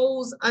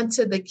souls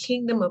unto the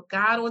kingdom of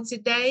God on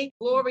today.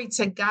 Glory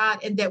to God.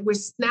 And that we're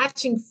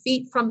snatching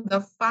feet from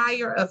the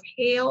fire of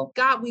hell.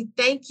 God, we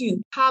thank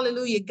you.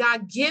 Hallelujah.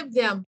 God, give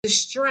them the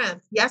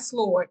strength. Yes,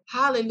 Lord.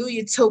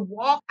 Hallelujah. To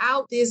walk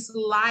out this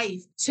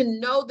life, to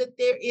know that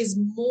there is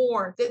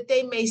more, that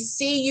they may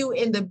see you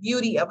in the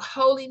beauty of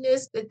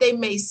holiness, that they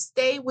may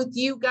stay with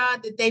you,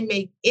 God, that they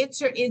may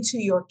enter into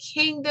your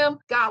kingdom.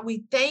 God,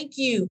 we thank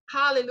you.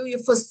 Hallelujah.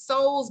 For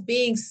souls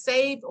being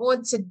saved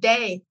on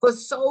today, for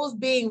souls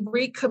being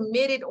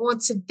recommitted on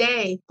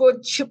today, for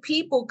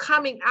people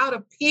coming out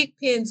of pig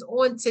pens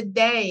on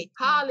today.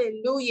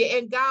 Hallelujah.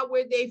 And God,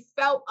 where they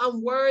felt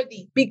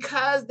unworthy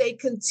because they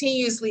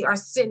continuously are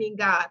sinning,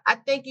 God, I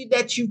thank you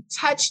that you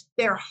touched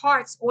their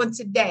hearts on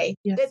today,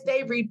 that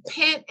they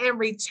repent and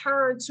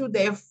return to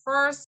their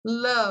first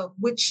love,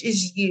 which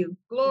is you.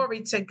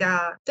 Glory to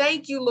God.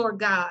 Thank you, Lord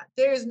God.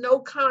 There is no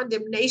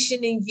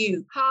condemnation in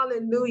you.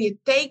 Hallelujah.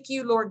 Thank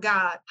you, Lord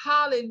God.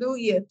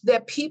 Hallelujah.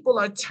 That people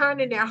are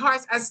turning their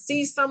hearts. I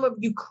see some of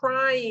you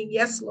crying.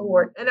 Yes,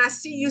 Lord. And I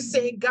see you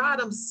saying, God,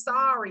 I'm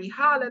sorry.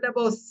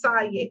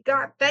 Hallelujah.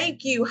 God,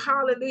 thank you.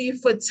 Hallelujah.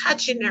 For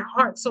touching their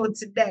hearts on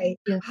today.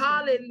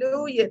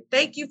 Hallelujah.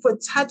 Thank you for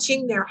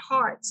touching their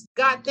hearts.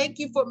 God, thank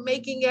you for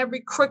making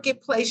every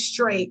crooked place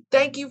straight.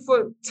 Thank you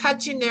for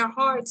touching their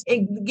hearts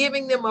and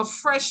giving them a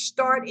fresh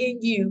start in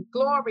you.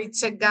 Glory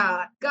to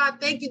God. God,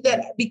 thank you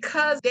that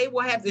because they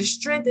will have the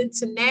strength and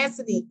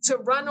tenacity to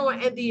run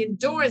on and the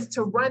endurance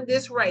to run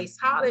this race.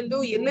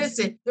 Hallelujah.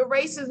 Listen, the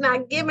race is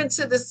not given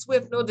to the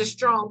swift nor the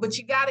strong, but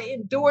you got to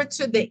endure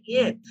to the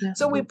end.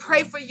 So we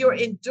pray for your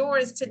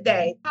endurance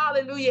today.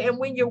 Hallelujah. And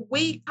when you're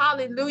weak,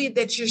 hallelujah,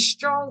 that you're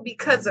strong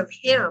because of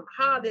him.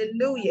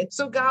 Hallelujah.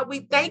 So God, we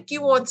thank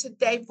you on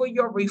today for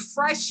your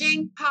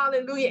refreshing.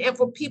 Hallelujah. And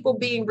for people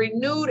being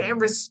renewed and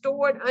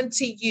restored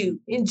unto you.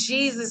 In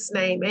Jesus'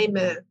 name,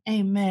 amen.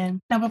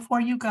 Amen. Now,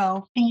 before you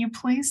go, can you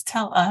please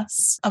tell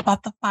us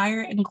about the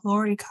Fire and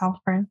Glory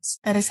Conference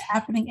that is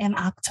happening in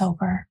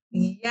October?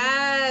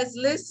 Yes,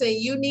 listen,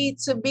 you need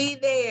to be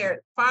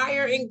there.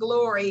 Fire and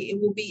Glory. It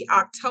will be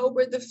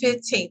October the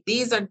 15th.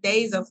 These are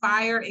days of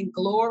fire and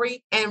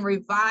glory and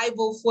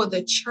revival for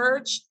the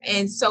church.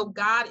 And so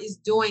God is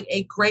doing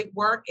a great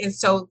work. And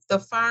so the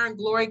Fire and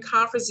Glory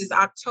Conference is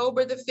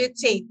October the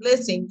 15th.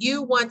 Listen,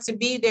 you want to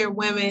be there,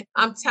 women.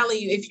 I'm telling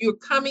you, if you're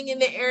coming in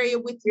the area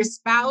with your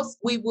spouse,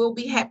 we will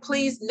be,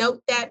 please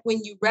note that when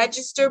you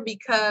register,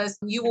 because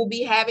you will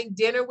be having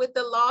dinner with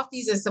the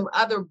Lofties and some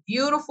other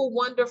beautiful,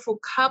 wonderful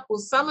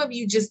couples. Some of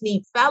you just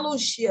need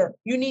fellowship.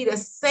 You need a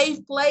safe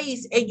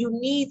place and you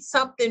need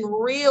something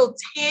real,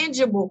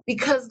 tangible.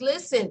 Because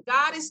listen,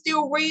 God is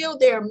still real.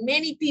 There are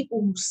many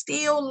people who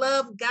still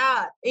love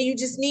God and you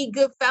just need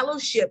good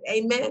fellowship.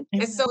 Amen.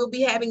 And so we'll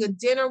be having a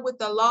dinner with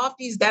the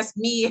Lofties. That's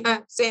me.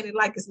 I'm saying it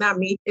like it's not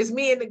me. It's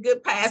me and the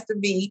good Pastor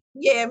B.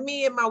 Yeah,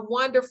 me and my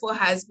wonderful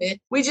husband.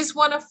 We just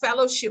want to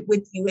fellowship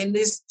with you and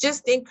this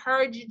just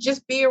encourage you,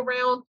 just be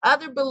around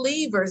other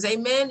believers.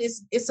 Amen.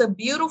 It's a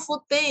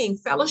beautiful thing.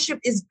 Fellowship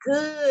is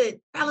good.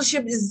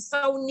 Fellowship is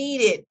so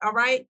needed. All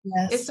right.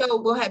 Yes. And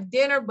so we'll have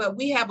dinner, but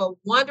we have a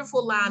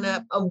wonderful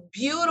lineup of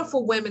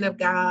beautiful women of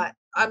God.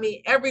 I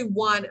mean, every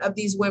one of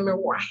these women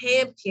were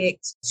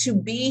handpicked to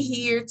be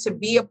here, to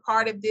be a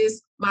part of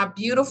this. My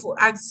beautiful,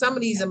 some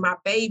of these are my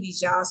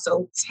babies, y'all.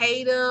 So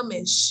Tatum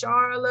and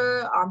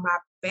Charlotte are my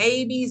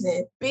babies,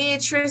 and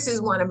Beatrice is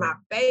one of my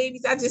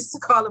babies. I just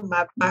call them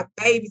my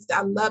babies.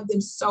 I love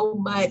them so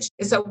much.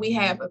 And so we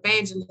have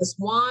Evangelist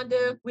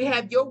Wanda. We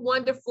have your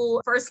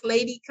wonderful First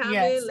Lady coming,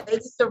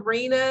 Lady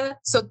Serena.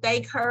 So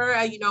thank her.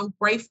 I'm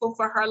grateful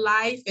for her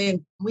life.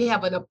 And we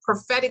have a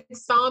prophetic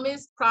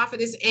psalmist,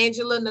 Prophetess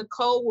Angela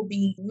Nicole will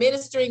be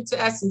ministering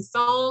to us in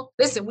song.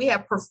 Listen, we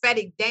have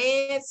prophetic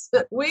dance.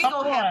 We're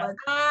going to have a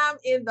time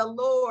in the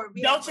Lord.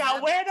 Don't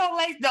y'all wear no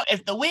lace. No,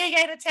 if the wig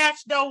ain't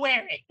attached, don't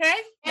wear it. Okay?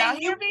 Y'all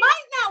hear me? You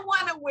might not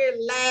want to wear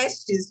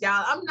lashes,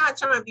 y'all. I'm not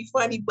trying to be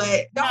funny,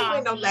 but don't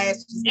wear no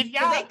lashes.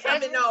 Because they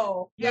coming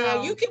off.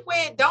 Yeah, you can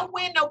wear, don't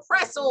wear no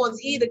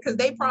press-ons either, because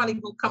they probably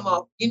will come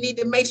off. You need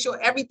to make sure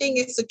everything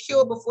is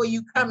secure before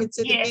you come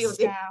into the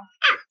building.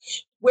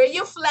 Wear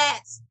your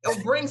flats or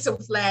bring some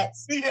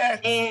flats.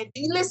 And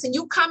listen,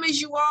 you come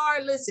as you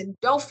are. Listen,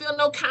 don't feel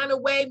no kind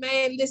of way,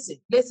 man.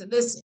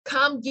 Listen.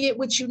 Come get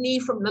what you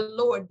need from the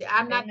Lord.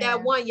 I'm not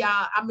that one,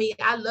 y'all. I mean,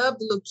 I love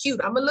to look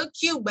cute. I'm going to look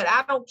cute, but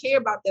I don't care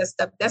about that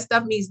stuff. That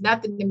stuff means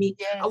nothing to me.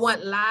 I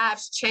want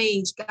lives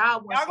changed.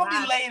 God wants y'all going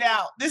to be laid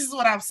out. This is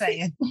what I'm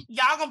saying.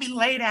 Y'all going to be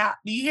laid out.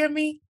 Do you hear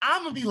me?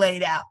 I'm going to be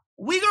laid out.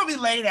 We're going to be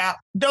laid out.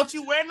 Don't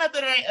you wear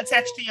nothing that ain't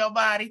attached to your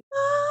body.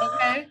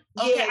 Okay.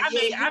 Okay.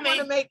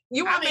 Yeah,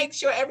 you want to make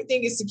sure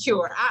everything is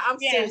secure. I'm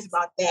serious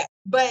about that.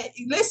 But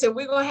listen,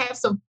 we're going to have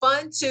some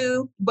fun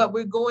too, but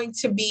we're going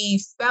to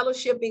be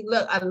fellowshipping.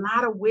 Look, a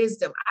lot of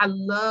wisdom. I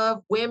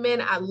love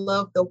women. I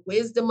love the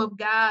wisdom of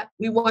God.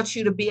 We want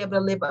you to be able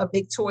to live a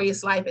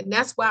victorious life. And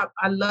that's why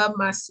I love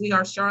my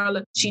sweetheart,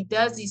 Charlotte. She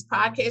does these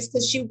podcasts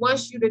because she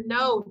wants you to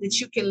know that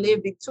you can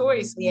live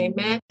victoriously.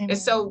 Amen. And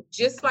so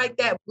just like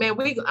that, man,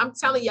 I'm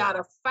telling y'all,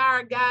 the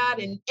fire of God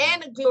and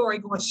the glory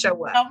going to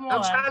show up.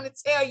 I'm trying to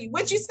tell you.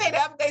 What you say the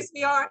other day,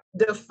 sweetheart?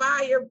 The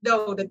fire,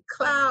 the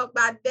cloud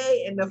by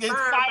day and the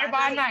fire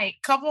by night.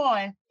 Come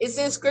on. It's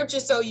in scripture.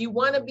 So you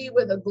want to be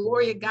where the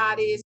glory of God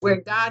is, where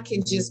God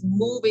can just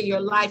move in your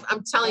life.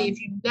 I'm telling you, if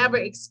you've never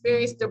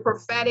experienced the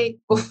prophetic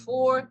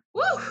before,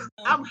 woo,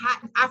 I'm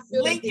hot. I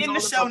feel link in the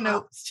show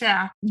notes,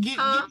 child. Get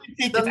your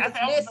tickets.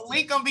 The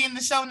link gonna be in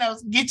the show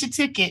notes. Get your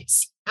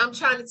tickets. I'm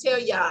trying to tell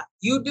y'all,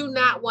 you do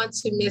not want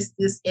to miss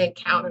this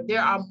encounter.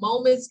 There are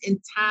moments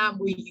in time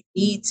where you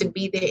need to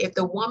be there. If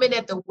the woman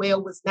at the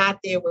well was not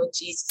there when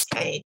Jesus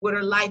came, would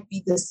her life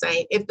be the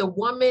same? If the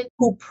woman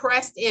who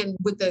pressed in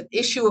with the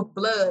issue of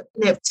blood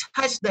and have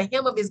touched the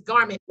hem of his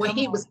garment when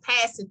he was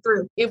passing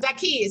through, if that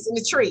kid is in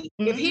the tree,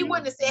 if he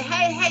wouldn't have said,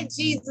 hey,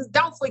 Jesus,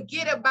 don't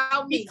forget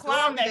about me. He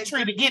climbed that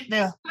tree to get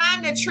there.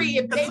 Climb the tree.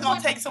 If they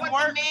gonna take some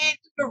work. The man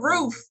to the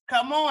roof.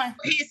 Come on.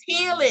 His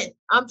healing.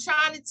 I'm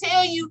trying to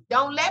tell you,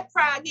 don't let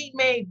pride get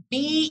made.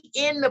 Be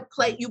in the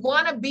place. You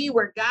want to be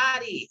where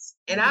God is.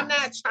 And I'm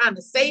not trying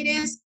to say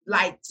this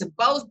like to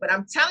boast, but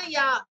I'm telling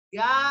y'all,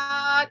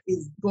 God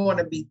is going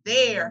to be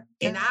there.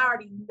 And I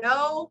already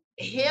know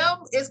him.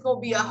 It's going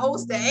to be a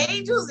host of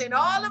angels and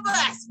all of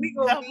us. We're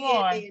going to be in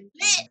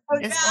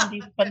there lit. It's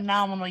going to be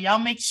phenomenal. Y'all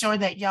make sure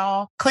that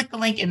y'all click the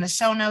link in the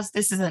show notes.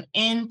 This is an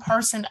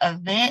in-person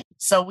event.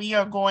 So we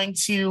are going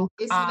to...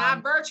 It's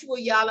not virtual,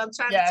 y'all. I'm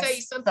trying to tell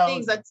you some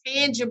things are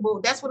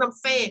tangible. That's what I'm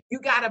saying. You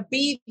got to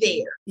be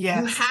there.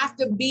 You have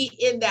to be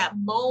in that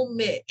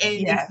moment.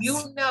 And if you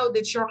know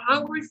that you're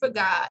hungry for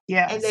God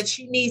and that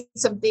you need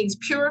some things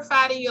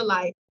purified in your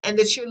life and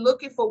that you're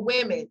looking for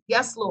women,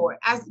 yes, Lord.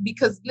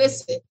 Because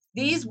listen,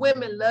 these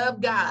women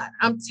love God.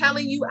 I'm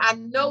telling you, I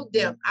know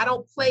them. I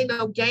don't play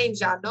no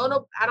games, y'all.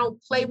 No, I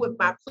don't play with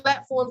my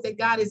platforms that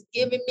God has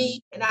given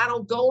me, and I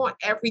don't go on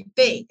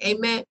everything.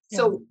 Amen. Yeah.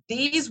 So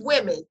these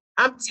women,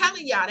 I'm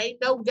telling y'all, they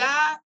know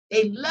God.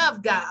 They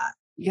love God.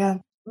 Yeah.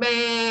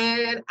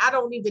 Man, I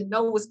don't even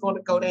know what's going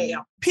to go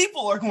down.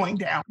 People are going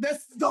down.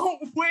 Don't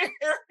wear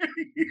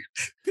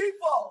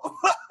people.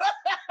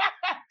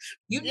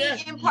 You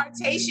need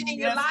impartation in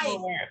your life.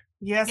 Lord.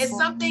 Yes. And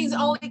some things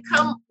only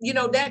come,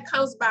 that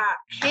comes by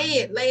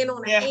laying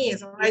on the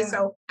hands. All right.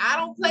 So I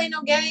don't play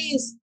no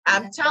games.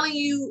 I'm telling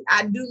you,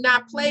 I do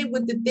not play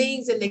with the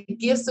things and the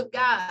gifts of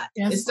God.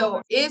 Yes, and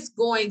so it's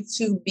going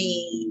to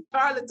be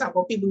Charlotte talk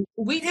about people.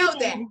 We know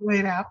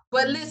that.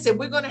 But listen,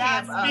 we're going to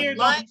have a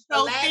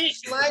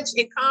lunch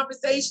and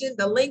conversation.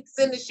 The links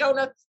in the show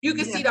notes. You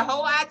can see the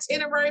whole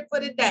itinerary for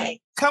the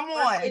day. Come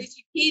on. It's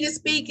Chiquita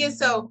speaking.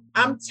 So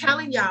I'm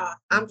telling y'all,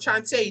 I'm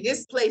trying to tell you,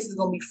 this place is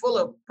going to be full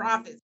of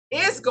prophets.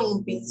 It's going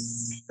to be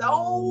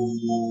so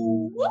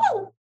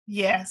woo.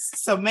 Yes.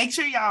 So make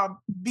sure y'all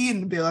be in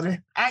the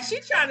building.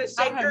 She's trying to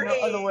shake her head.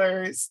 Other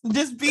words.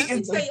 Just be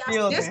in the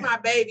building. This is my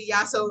baby,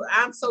 y'all. So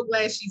I'm so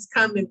glad she's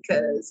coming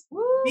because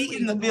be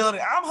in the building.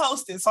 I'm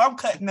hosting, so I'm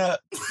cutting up.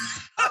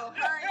 Oh,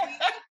 hurry.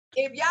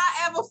 If y'all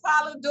ever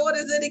follow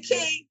Daughters of the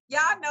King,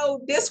 y'all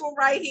know this one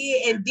right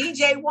here and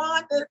DJ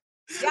Wanda.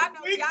 Y'all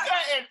know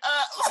cutting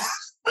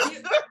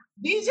up.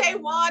 DJ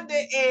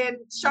Wanda and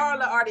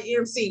Charlotte are the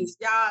MCs.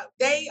 Y'all,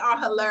 they are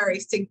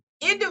hilarious.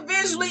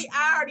 Individually,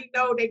 I already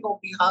know they're going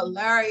to be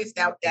hilarious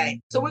that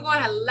day. So we're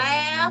going to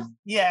laugh.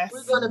 Yes.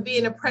 We're going to be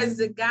in the presence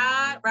of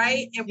God,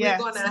 right? And we're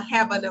going to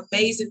have an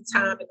amazing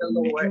time in the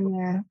Lord.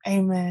 Amen.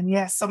 Amen.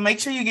 Yes. So make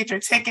sure you get your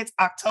tickets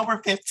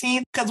October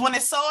 15th because when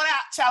it's sold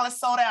out, child,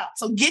 it's sold out.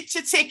 So get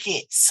your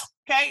tickets.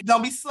 Okay,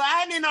 don't be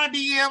sliding in our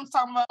DMs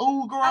talking about,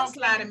 oh, girl. I'm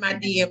sliding my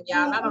DM,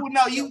 y'all.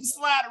 No, you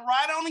slide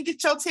right on and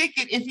get your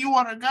ticket if you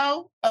want to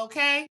go.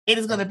 Okay, it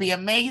is going to be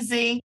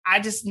amazing. I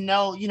just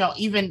know,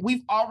 even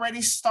we've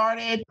already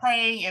started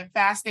praying and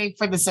fasting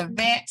for this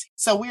event.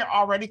 So we are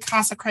already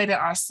consecrated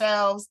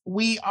ourselves.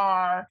 We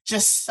are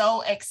just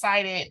so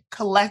excited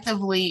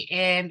collectively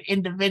and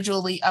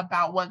individually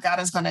about what God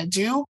is going to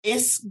do.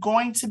 It's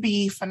going to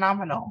be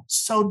phenomenal.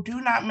 So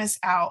do not miss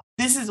out.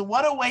 This is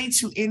what a way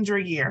to end your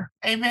year.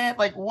 Amen.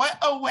 Like what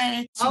a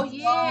way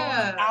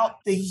to out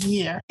the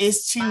year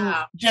is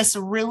to just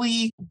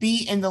really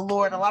be in the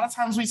Lord. A lot of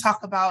times we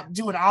talk about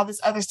doing all this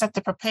other stuff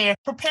to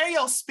prepare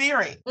your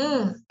spirit.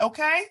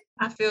 Okay.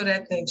 I feel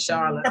that thing,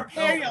 Charlotte.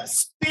 Prepare your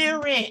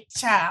spirit,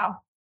 child.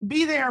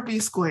 Be there or be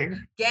square.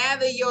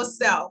 Gather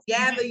yourself.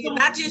 Gather you,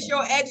 not just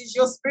your edges,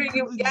 your spirit.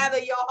 You gather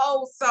your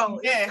whole soul.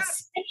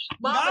 Yes.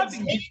 Mama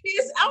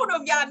Janice, I don't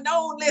know if y'all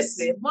know.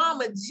 Listen,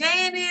 Mama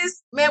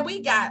Janice, man, we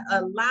got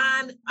a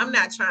line. I'm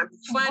not trying to be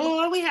funny.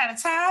 Boy, we had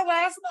a time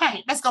last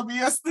night. That's gonna be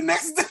us the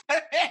next day.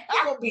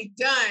 We're gonna be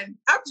done.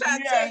 I'm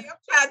trying to tell you. I'm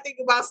trying to think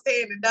about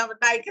staying another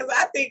night because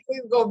I think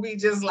we're gonna be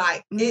just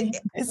like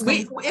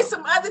it's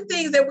some other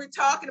things that we're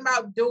talking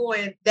about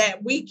doing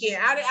that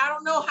weekend. I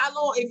don't know how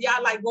long if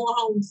y'all like going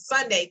home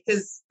Sunday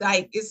because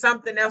like it's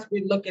something else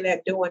we're looking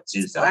at doing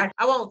too. So I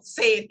won't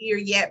say it here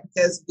yet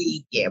because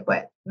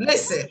but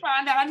listen.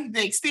 Find out I need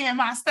to extend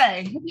my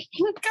stay.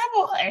 Come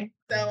on.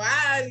 So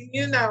I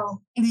don't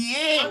know what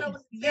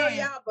to tell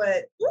y'all,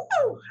 but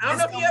I don't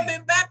know if you ever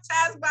been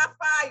baptized by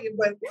fire,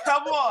 but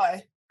come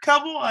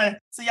on.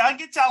 So y'all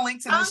get y'all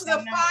links in the tongues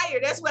of fire.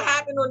 That's what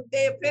happened on the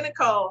day of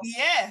Pentecost.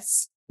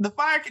 Yes. The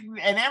fire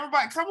and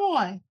everybody, come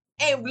on.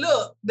 And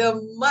look,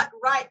 the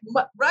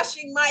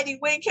rushing mighty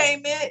wind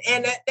came in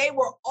and they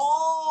were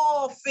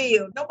all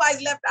filled.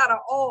 Nobody's left out of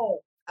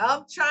all.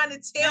 I'm trying to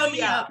tell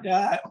y'all.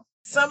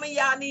 Some of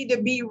y'all need to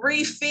be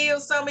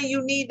refilled. Some of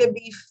you need to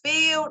be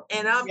filled.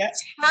 And I'm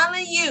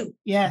telling you.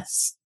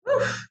 Yes.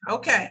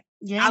 Okay.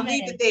 Yeah, I'll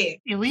leave it there.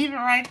 You leave it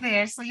right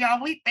there. So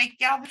y'all, we thank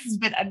y'all. This has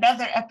been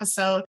another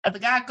episode of the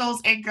God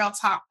Goals and Girl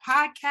Talk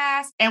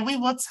podcast. And we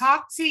will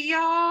talk to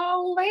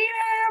y'all later.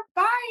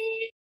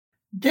 Bye.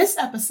 This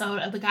episode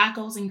of the God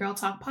Goals and Girl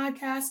Talk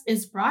podcast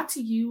is brought to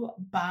you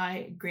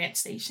by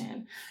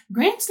GrantStation.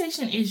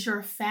 GrantStation is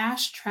your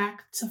fast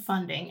track to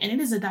funding, and it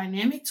is a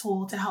dynamic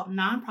tool to help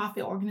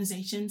nonprofit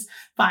organizations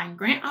find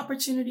grant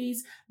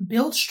opportunities,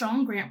 build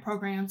strong grant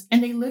programs,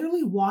 and they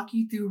literally walk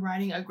you through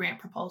writing a grant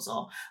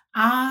proposal.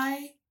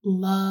 I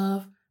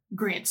love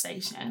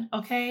GrantStation,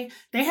 okay?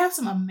 They have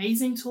some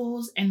amazing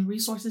tools and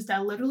resources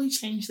that literally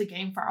change the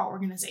game for our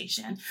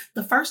organization.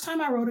 The first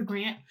time I wrote a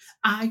grant,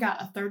 I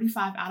got a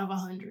 35 out of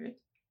 100.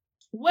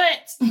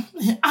 What?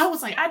 I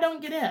was like, I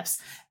don't get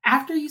Fs.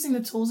 After using the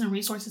tools and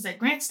resources at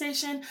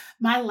GrantStation,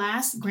 my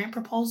last grant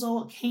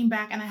proposal came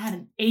back and I had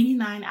an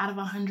 89 out of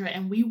 100,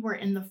 and we were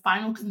in the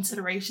final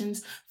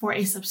considerations for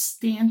a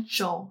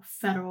substantial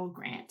federal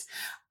grant.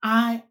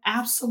 I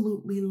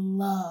absolutely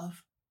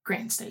love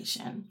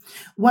GrantStation.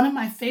 One of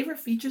my favorite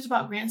features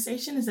about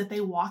GrantStation is that they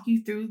walk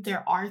you through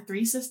their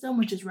R3 system,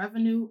 which is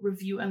revenue,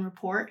 review, and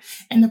report.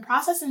 And the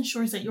process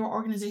ensures that your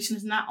organization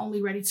is not only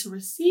ready to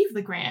receive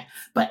the grant,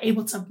 but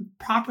able to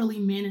properly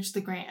manage the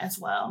grant as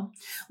well.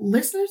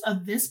 Listeners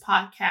of this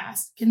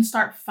podcast can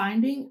start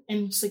finding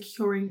and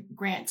securing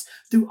grants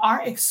through our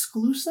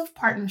exclusive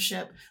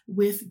partnership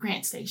with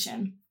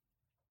GrantStation.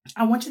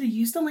 I want you to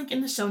use the link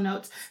in the show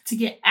notes to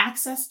get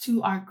access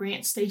to our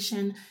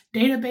GrantStation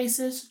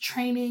databases,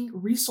 training,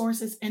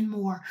 resources, and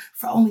more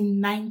for only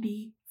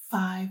 $95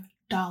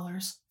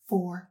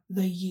 for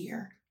the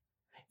year.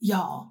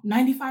 Y'all,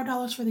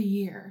 $95 for the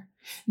year.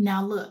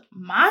 Now look,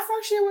 my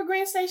first year with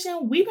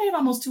GrantStation, we paid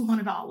almost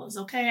 $200,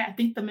 okay? I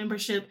think the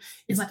membership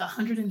is like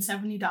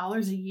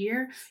 $170 a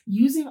year.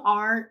 Using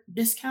our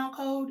discount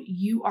code,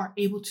 you are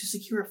able to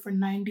secure it for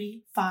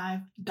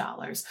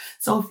 $95.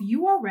 So if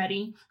you are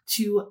ready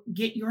to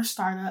get your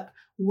startup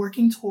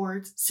working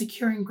towards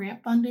securing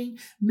grant funding,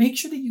 make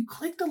sure that you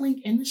click the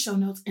link in the show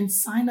notes and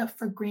sign up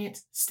for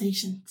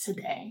GrantStation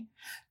today.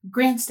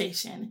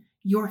 GrantStation,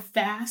 your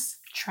fast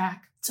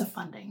track to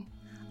funding.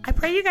 I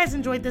pray you guys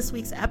enjoyed this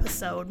week's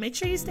episode. Make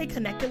sure you stay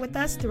connected with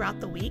us throughout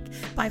the week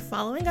by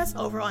following us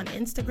over on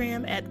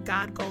Instagram at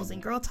God Goals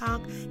and Girl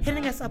Talk,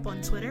 hitting us up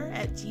on Twitter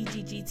at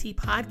GGGT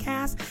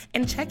Podcast,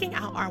 and checking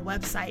out our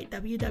website,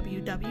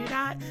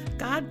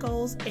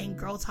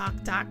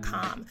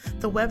 www.godgoalsandgirltalk.com.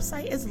 The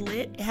website is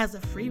lit. It has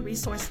a free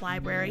resource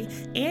library,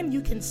 and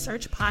you can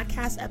search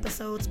podcast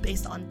episodes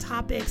based on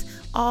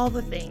topics, all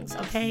the things,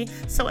 okay?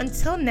 So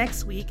until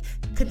next week,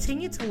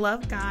 continue to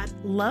love God,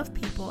 love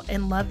people,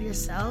 and love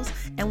yourselves.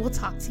 And we'll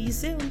talk to you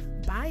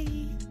soon. Bye.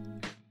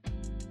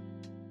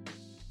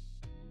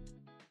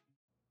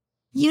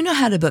 You know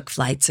how to book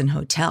flights and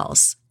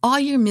hotels. All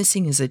you're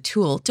missing is a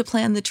tool to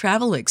plan the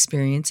travel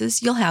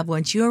experiences you'll have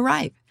once you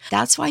arrive.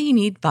 That's why you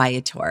need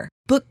Viator.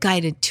 Book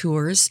guided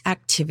tours,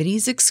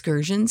 activities,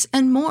 excursions,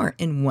 and more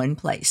in one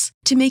place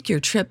to make your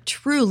trip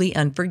truly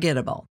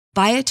unforgettable.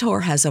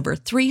 Viator has over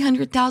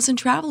 300,000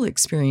 travel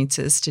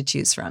experiences to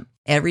choose from.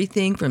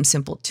 Everything from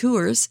simple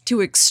tours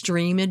to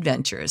extreme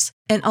adventures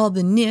and all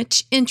the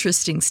niche,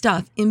 interesting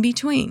stuff in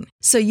between.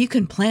 So you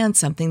can plan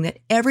something that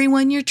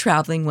everyone you're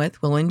traveling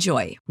with will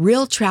enjoy.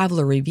 Real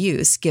traveler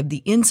reviews give the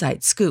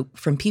inside scoop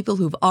from people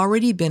who've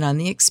already been on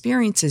the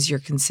experiences you're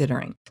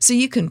considering. So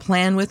you can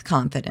plan with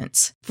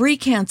confidence. Free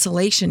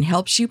cancellation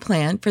helps you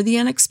plan for the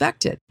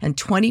unexpected. And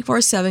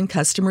 24/7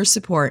 customer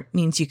support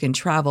means you can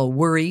travel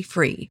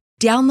worry-free.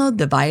 Download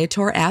the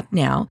Viator app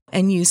now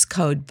and use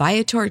code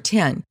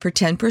Viator10 for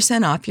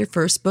 10% off your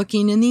first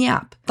booking in the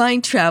app.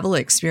 Find travel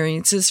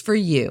experiences for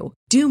you.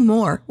 Do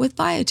more with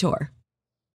Viator.